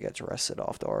Cleary gets rested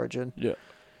after Origin. Yeah.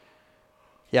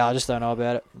 Yeah, I just don't know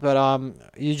about it. But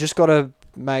you just got to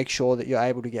make sure that you're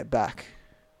able to get back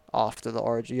after the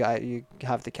Origin. You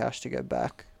have the cash to go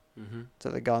back to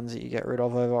the guns that you get rid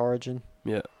of over Origin.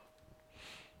 Yeah.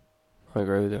 I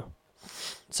agree with you.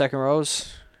 Second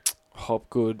rows.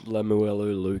 Hopgood,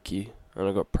 Lemuelu, Lukey, and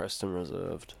I got Preston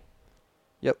reserved.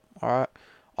 Yep, alright.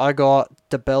 I got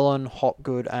DeBellin,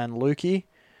 Hopgood, and Lukey.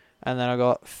 And then I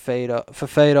got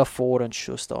Fafita, Ford, and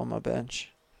Schuster on my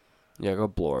bench. Yeah, I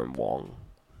got Blore and Wong.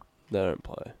 They don't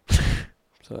play.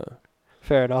 So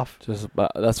fair enough.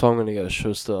 But that's why I'm going to go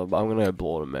Schuster. But I'm going to go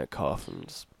Blore and Metcalf and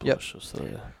just put Schuster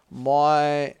there.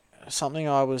 Something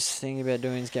I was thinking about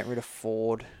doing is getting rid of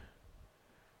Ford.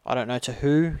 I don't know to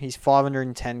who. He's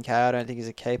 510k. I don't think he's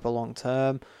a keeper long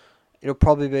term. It'll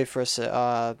probably be for a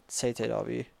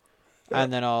CTW. Yeah.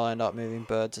 And then I'll end up moving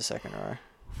Bird to second row.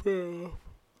 Fair enough.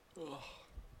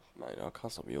 Mate, I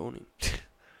can't stop yawning.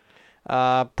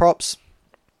 Props.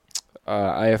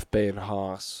 AFB and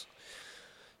Haas.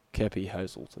 Kepi,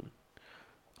 Hazelton.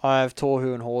 I have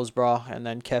Torhu and Horsburgh, and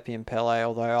then Kepi and Pele,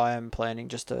 although I am planning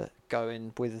just to go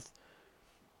in with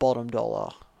bottom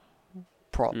dollar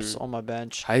props on my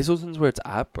bench. Hazelton's where it's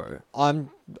at, bro.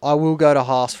 I will go to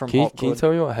Haas from Hopgood. Can you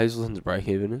tell me what Hazelton's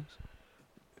break-even is?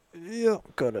 Yeah,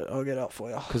 got it. I'll get it up for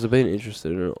you. Because I've been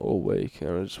interested in it all week,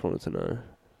 and I just wanted to know.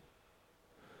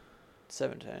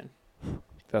 17.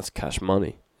 That's cash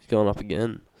money. He's going up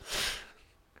again.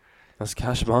 That's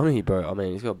cash money, bro. I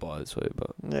mean, he's got to buy this week,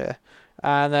 but... Yeah.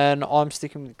 And then I'm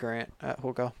sticking with Grant at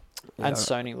hooker. Yeah, And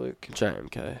Sony Luke.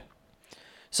 JMK.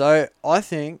 So, I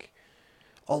think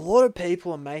a lot of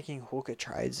people are making hooker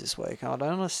trades this week. I don't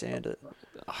understand it.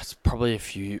 It's probably a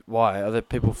few. Why? Are there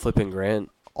people flipping Grant?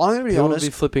 I'm going to be People honest.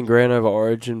 be flipping Grant over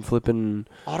Origin, flipping...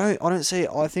 I don't see it.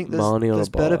 I think Marnie on there's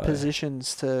a better buy.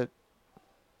 positions to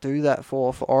do that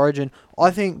for Origin.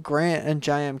 I think Grant and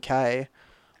JMK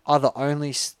are the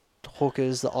only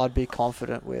hookers that I'd be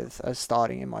confident with as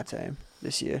starting in my team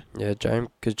this year. Yeah,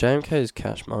 because JMK is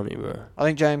cash money, bro. I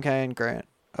think JMK and Grant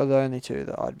are the only two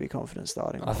that I'd be confident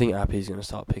starting. I think Appy's going to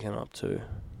start picking up too.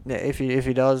 Yeah, if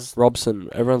he does, Robson,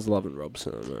 everyone's loving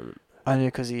Robson at the moment. only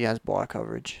because he has buy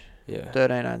coverage, Yeah.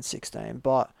 13 and 16.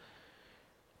 But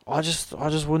I just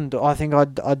wouldn't. I think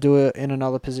I'd do it in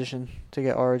another position to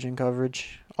get Origin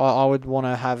coverage. I would want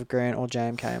to have Grant or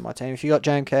JMK in my team. If you got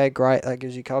JMK, great, that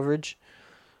gives you coverage.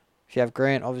 If you have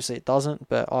Grant, obviously it doesn't,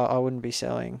 but I wouldn't be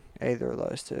selling either of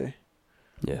those two.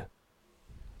 Yeah.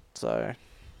 So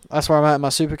that's where I'm at in my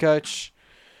super coach.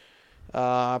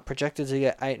 Projected to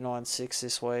get 896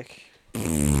 this week.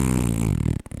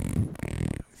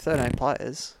 13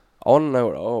 players. I want to know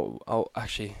what... Oh,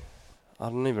 actually... I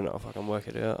don't even know if I can work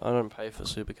it out. I don't pay for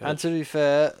Supercoach. And to be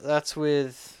fair, that's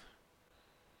with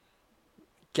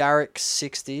Garrick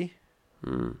 60,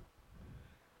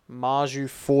 Marju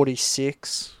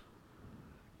 46,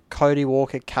 Cody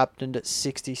Walker captained at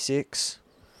 66.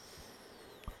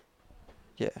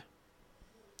 Yeah.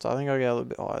 So I think I'll get a little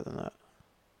bit higher than that.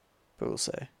 But we'll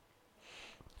see.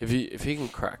 If you can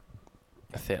crack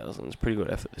 1,000, it's a pretty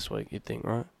good effort this week, you'd think,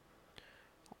 right?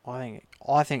 I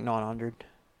think 900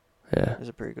 Yeah. is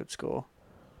a pretty good score.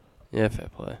 Yeah, fair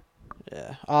play.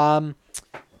 Yeah.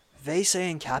 VC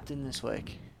and captain this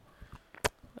week.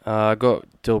 I got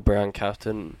Dill Brown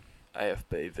captain,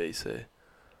 AFB VC.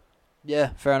 Yeah,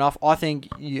 fair enough. I think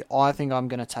I'm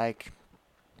gonna take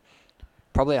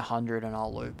probably 100 and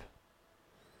I'll loop.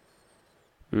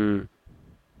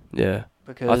 Yeah.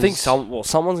 Because I think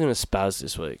someone's gonna spaz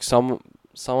this week. Someone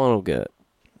will get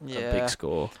a big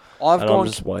score. I'm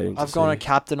just waiting to see. I've gone a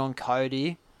captain on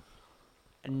Cody.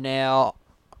 And now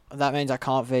that means I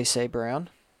can't VC Brown.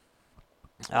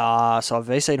 So I've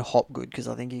VC'd Hopgood because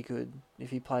I think he could if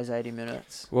he plays 80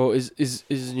 minutes. Well, is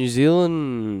New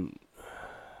Zealand?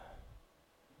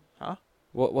 Huh?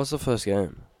 What's the first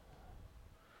game?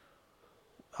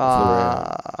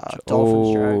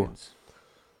 Dolphins Dragons.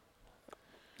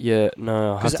 Yeah,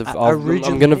 no. I'm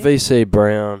originally- gonna VC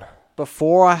Brown.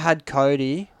 Before I had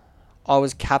Cody, I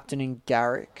was captaining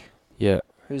Garrick. Yeah.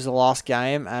 Who's the last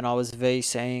game, and I was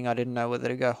VCing. I didn't know whether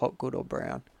to go Hopgood or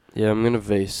Brown. Yeah, I'm gonna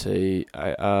VC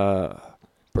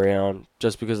Brown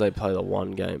just because they play the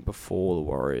one game before the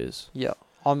Warriors. Yeah,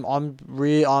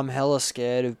 I'm hella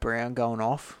scared of Brown going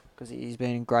off because he's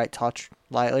been in great touch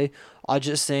lately. I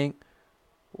just think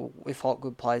if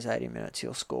Hopgood plays 80 minutes,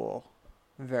 he'll score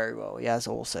very well. He has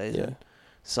all season. Yeah.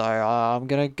 So I'm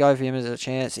gonna go for him as a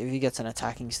chance. If he gets an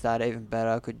attacking stat, even better.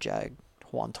 I could jag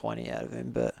 120 out of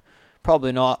him, but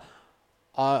probably not.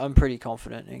 I'm pretty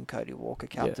confident in Cody Walker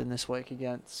captain this week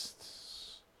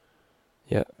against...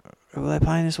 Yeah. Who are they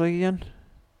playing this week again?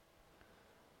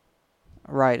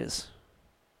 Raiders.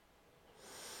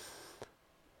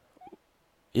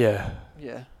 Yeah.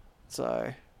 Yeah.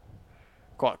 So,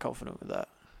 quite confident with that.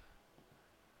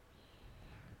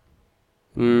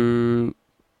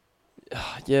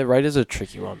 Yeah, Raiders are a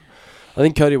tricky one. I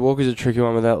think Cody Walker's a tricky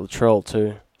one without Latrell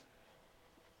too.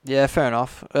 Yeah, fair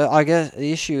enough. I guess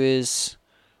the issue is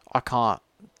I can't.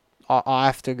 I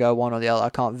have to go one or the other. I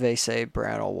can't VC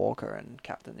Brown or Walker and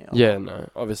captain the other. Yeah, no,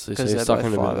 obviously. So you're stuck in a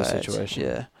bit of a 5'8". situation.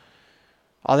 Yeah.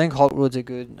 I think Hopgood's a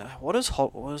good... What is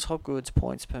Hopgood's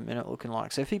points per minute looking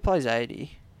like? So if he plays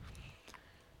 80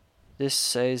 this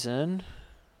season,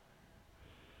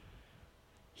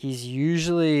 he's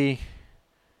usually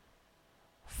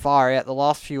far out. The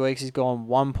last few weeks he's gone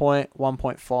 1 point,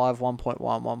 1.5, 1.1,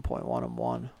 1.1 and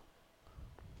 1.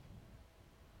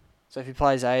 So if he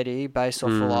plays 80, based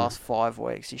off the last 5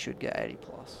 weeks, he should get 80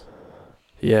 plus.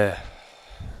 Yeah.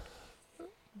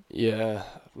 Yeah.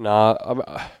 Nah,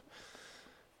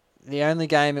 The only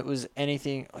game it was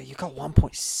anything... Oh, you got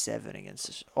 1.7 against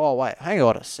the... Oh, wait. Hang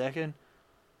on a second.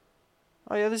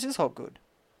 Oh, yeah, this is hot good.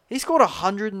 He scored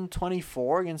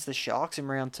 124 against the Sharks in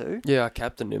round 2. yeah, I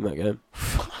captained him that game.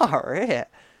 Far out.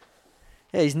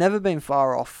 Yeah, he's never been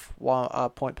far off one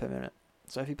point per minute.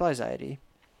 So if he plays 80,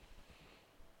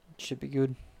 it should be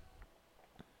good.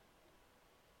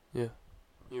 Yeah,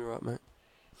 you're right, mate.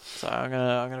 So I'm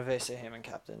gonna VC him and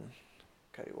captain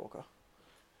Cody Walker.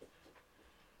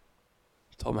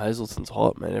 Tom Hazelton's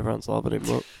hot, man. Everyone's loving him.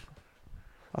 Look,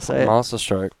 I'll say it.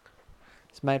 masterstroke.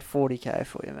 He's made 40k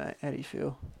for you, mate. How do you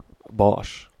feel?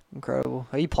 Bosh. Incredible.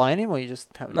 Are you playing him or you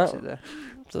just having No. him sit there?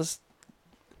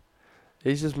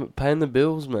 He's just paying the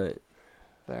bills, mate.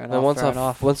 Fair And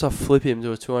enough. once I flip him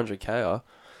to a 200k,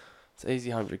 it's easy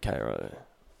 100k right there.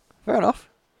 Fair enough.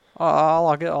 I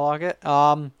like it.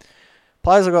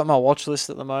 Players I've got on my watch list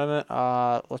at the moment.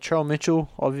 Latrell Mitchell,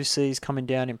 obviously, he's coming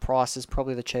down in price. Is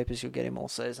probably the cheapest you'll get him all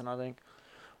season, I think.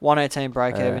 118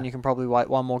 break even. You can probably wait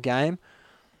one more game.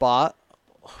 But,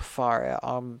 far out.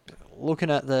 I'm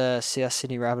looking at the South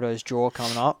Sydney Rabbitohs draw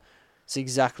coming up. It's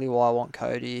exactly why I want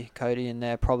Cody in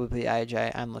there, probably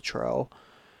AJ and Latrell.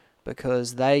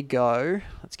 Because they go...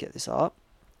 Let's get this up.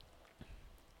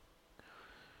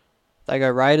 They go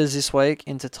Raiders this week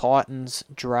into Titans,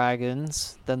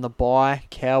 Dragons, then the bye,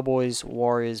 Cowboys,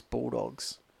 Warriors,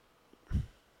 Bulldogs.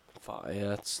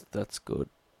 Yeah, that's good.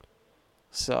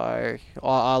 So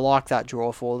I like that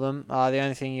draw for them. The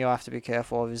only thing you have to be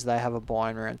careful of is they have a bye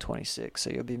in round 26, so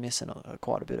you'll be missing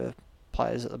quite a bit of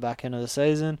players at the back end of the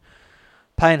season.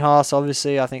 Payne Haas,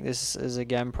 obviously, I think this is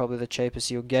again probably the cheapest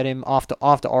you'll get him after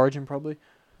Origin probably.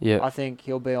 Yeah. I think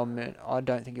he'll be on. I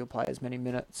don't think he'll play as many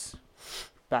minutes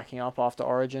backing up after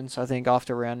Origin, so I think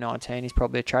after round 19 he's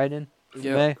probably a trade-in for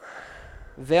me.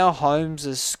 Val Holmes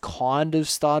has kind of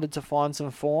started to find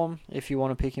some form if you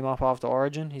want to pick him up after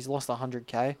Origin. He's lost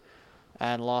 100k,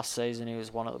 and last season he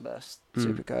was one of the best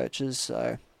super coaches,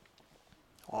 so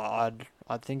I'd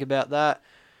think about that.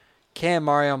 Cam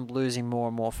Murray I'm losing more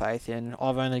and more faith in.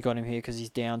 I've only got him here because he's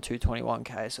down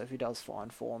 221k, so if he does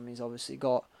find form, he's obviously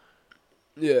got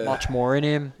much more in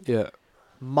him. Yeah.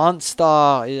 Munster,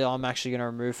 I'm actually going to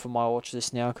remove from my watch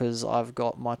list now because I've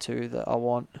got my two that I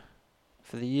want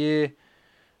for the year.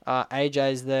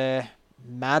 AJ's there.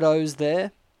 Maddo's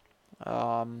there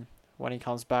when he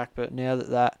comes back. But now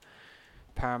that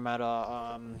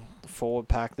Parramatta forward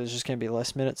pack, there's just going to be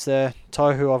less minutes there.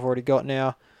 Tohu I've already got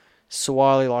now.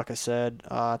 Suwali, like I said.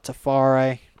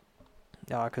 Tafare,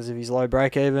 because of his low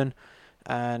break even.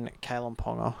 And Kalen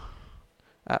Ponga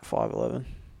at 5'11".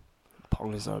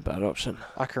 Ponga's not a bad option.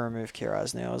 I can remove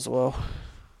Kiraz now as well,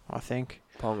 I think.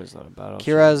 Ponga's not a bad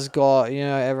option. Kiraz got,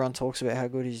 everyone talks about how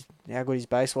good his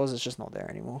base was. It's just not there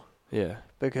anymore. Yeah.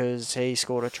 Because he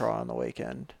scored a try on the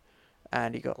weekend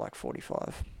and he got like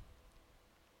 45.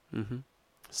 Mm-hmm.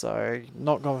 So,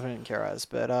 not confident in Kiraz.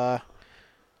 But,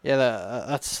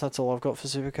 that's all I've got for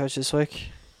Supercoach this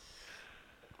week.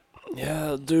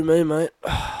 Yeah, do me, mate.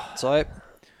 So,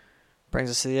 brings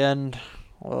us to the end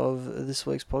of this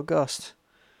week's podcast.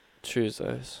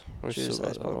 Tuesdays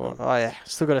podcast. Oh yeah,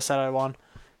 still got a Saturday one,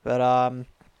 but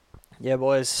yeah,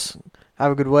 boys,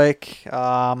 have a good week.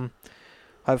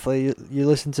 Hopefully you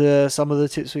listened to some of the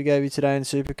tips we gave you today in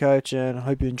Supercoach, and I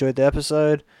hope you enjoyed the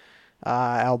episode.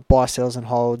 Our buy, sells, and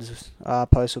holds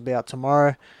post will be out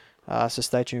tomorrow, so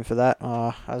stay tuned for that.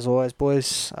 As always,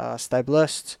 boys, stay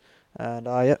blessed,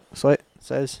 and sweet.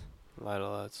 Says later,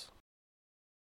 lads.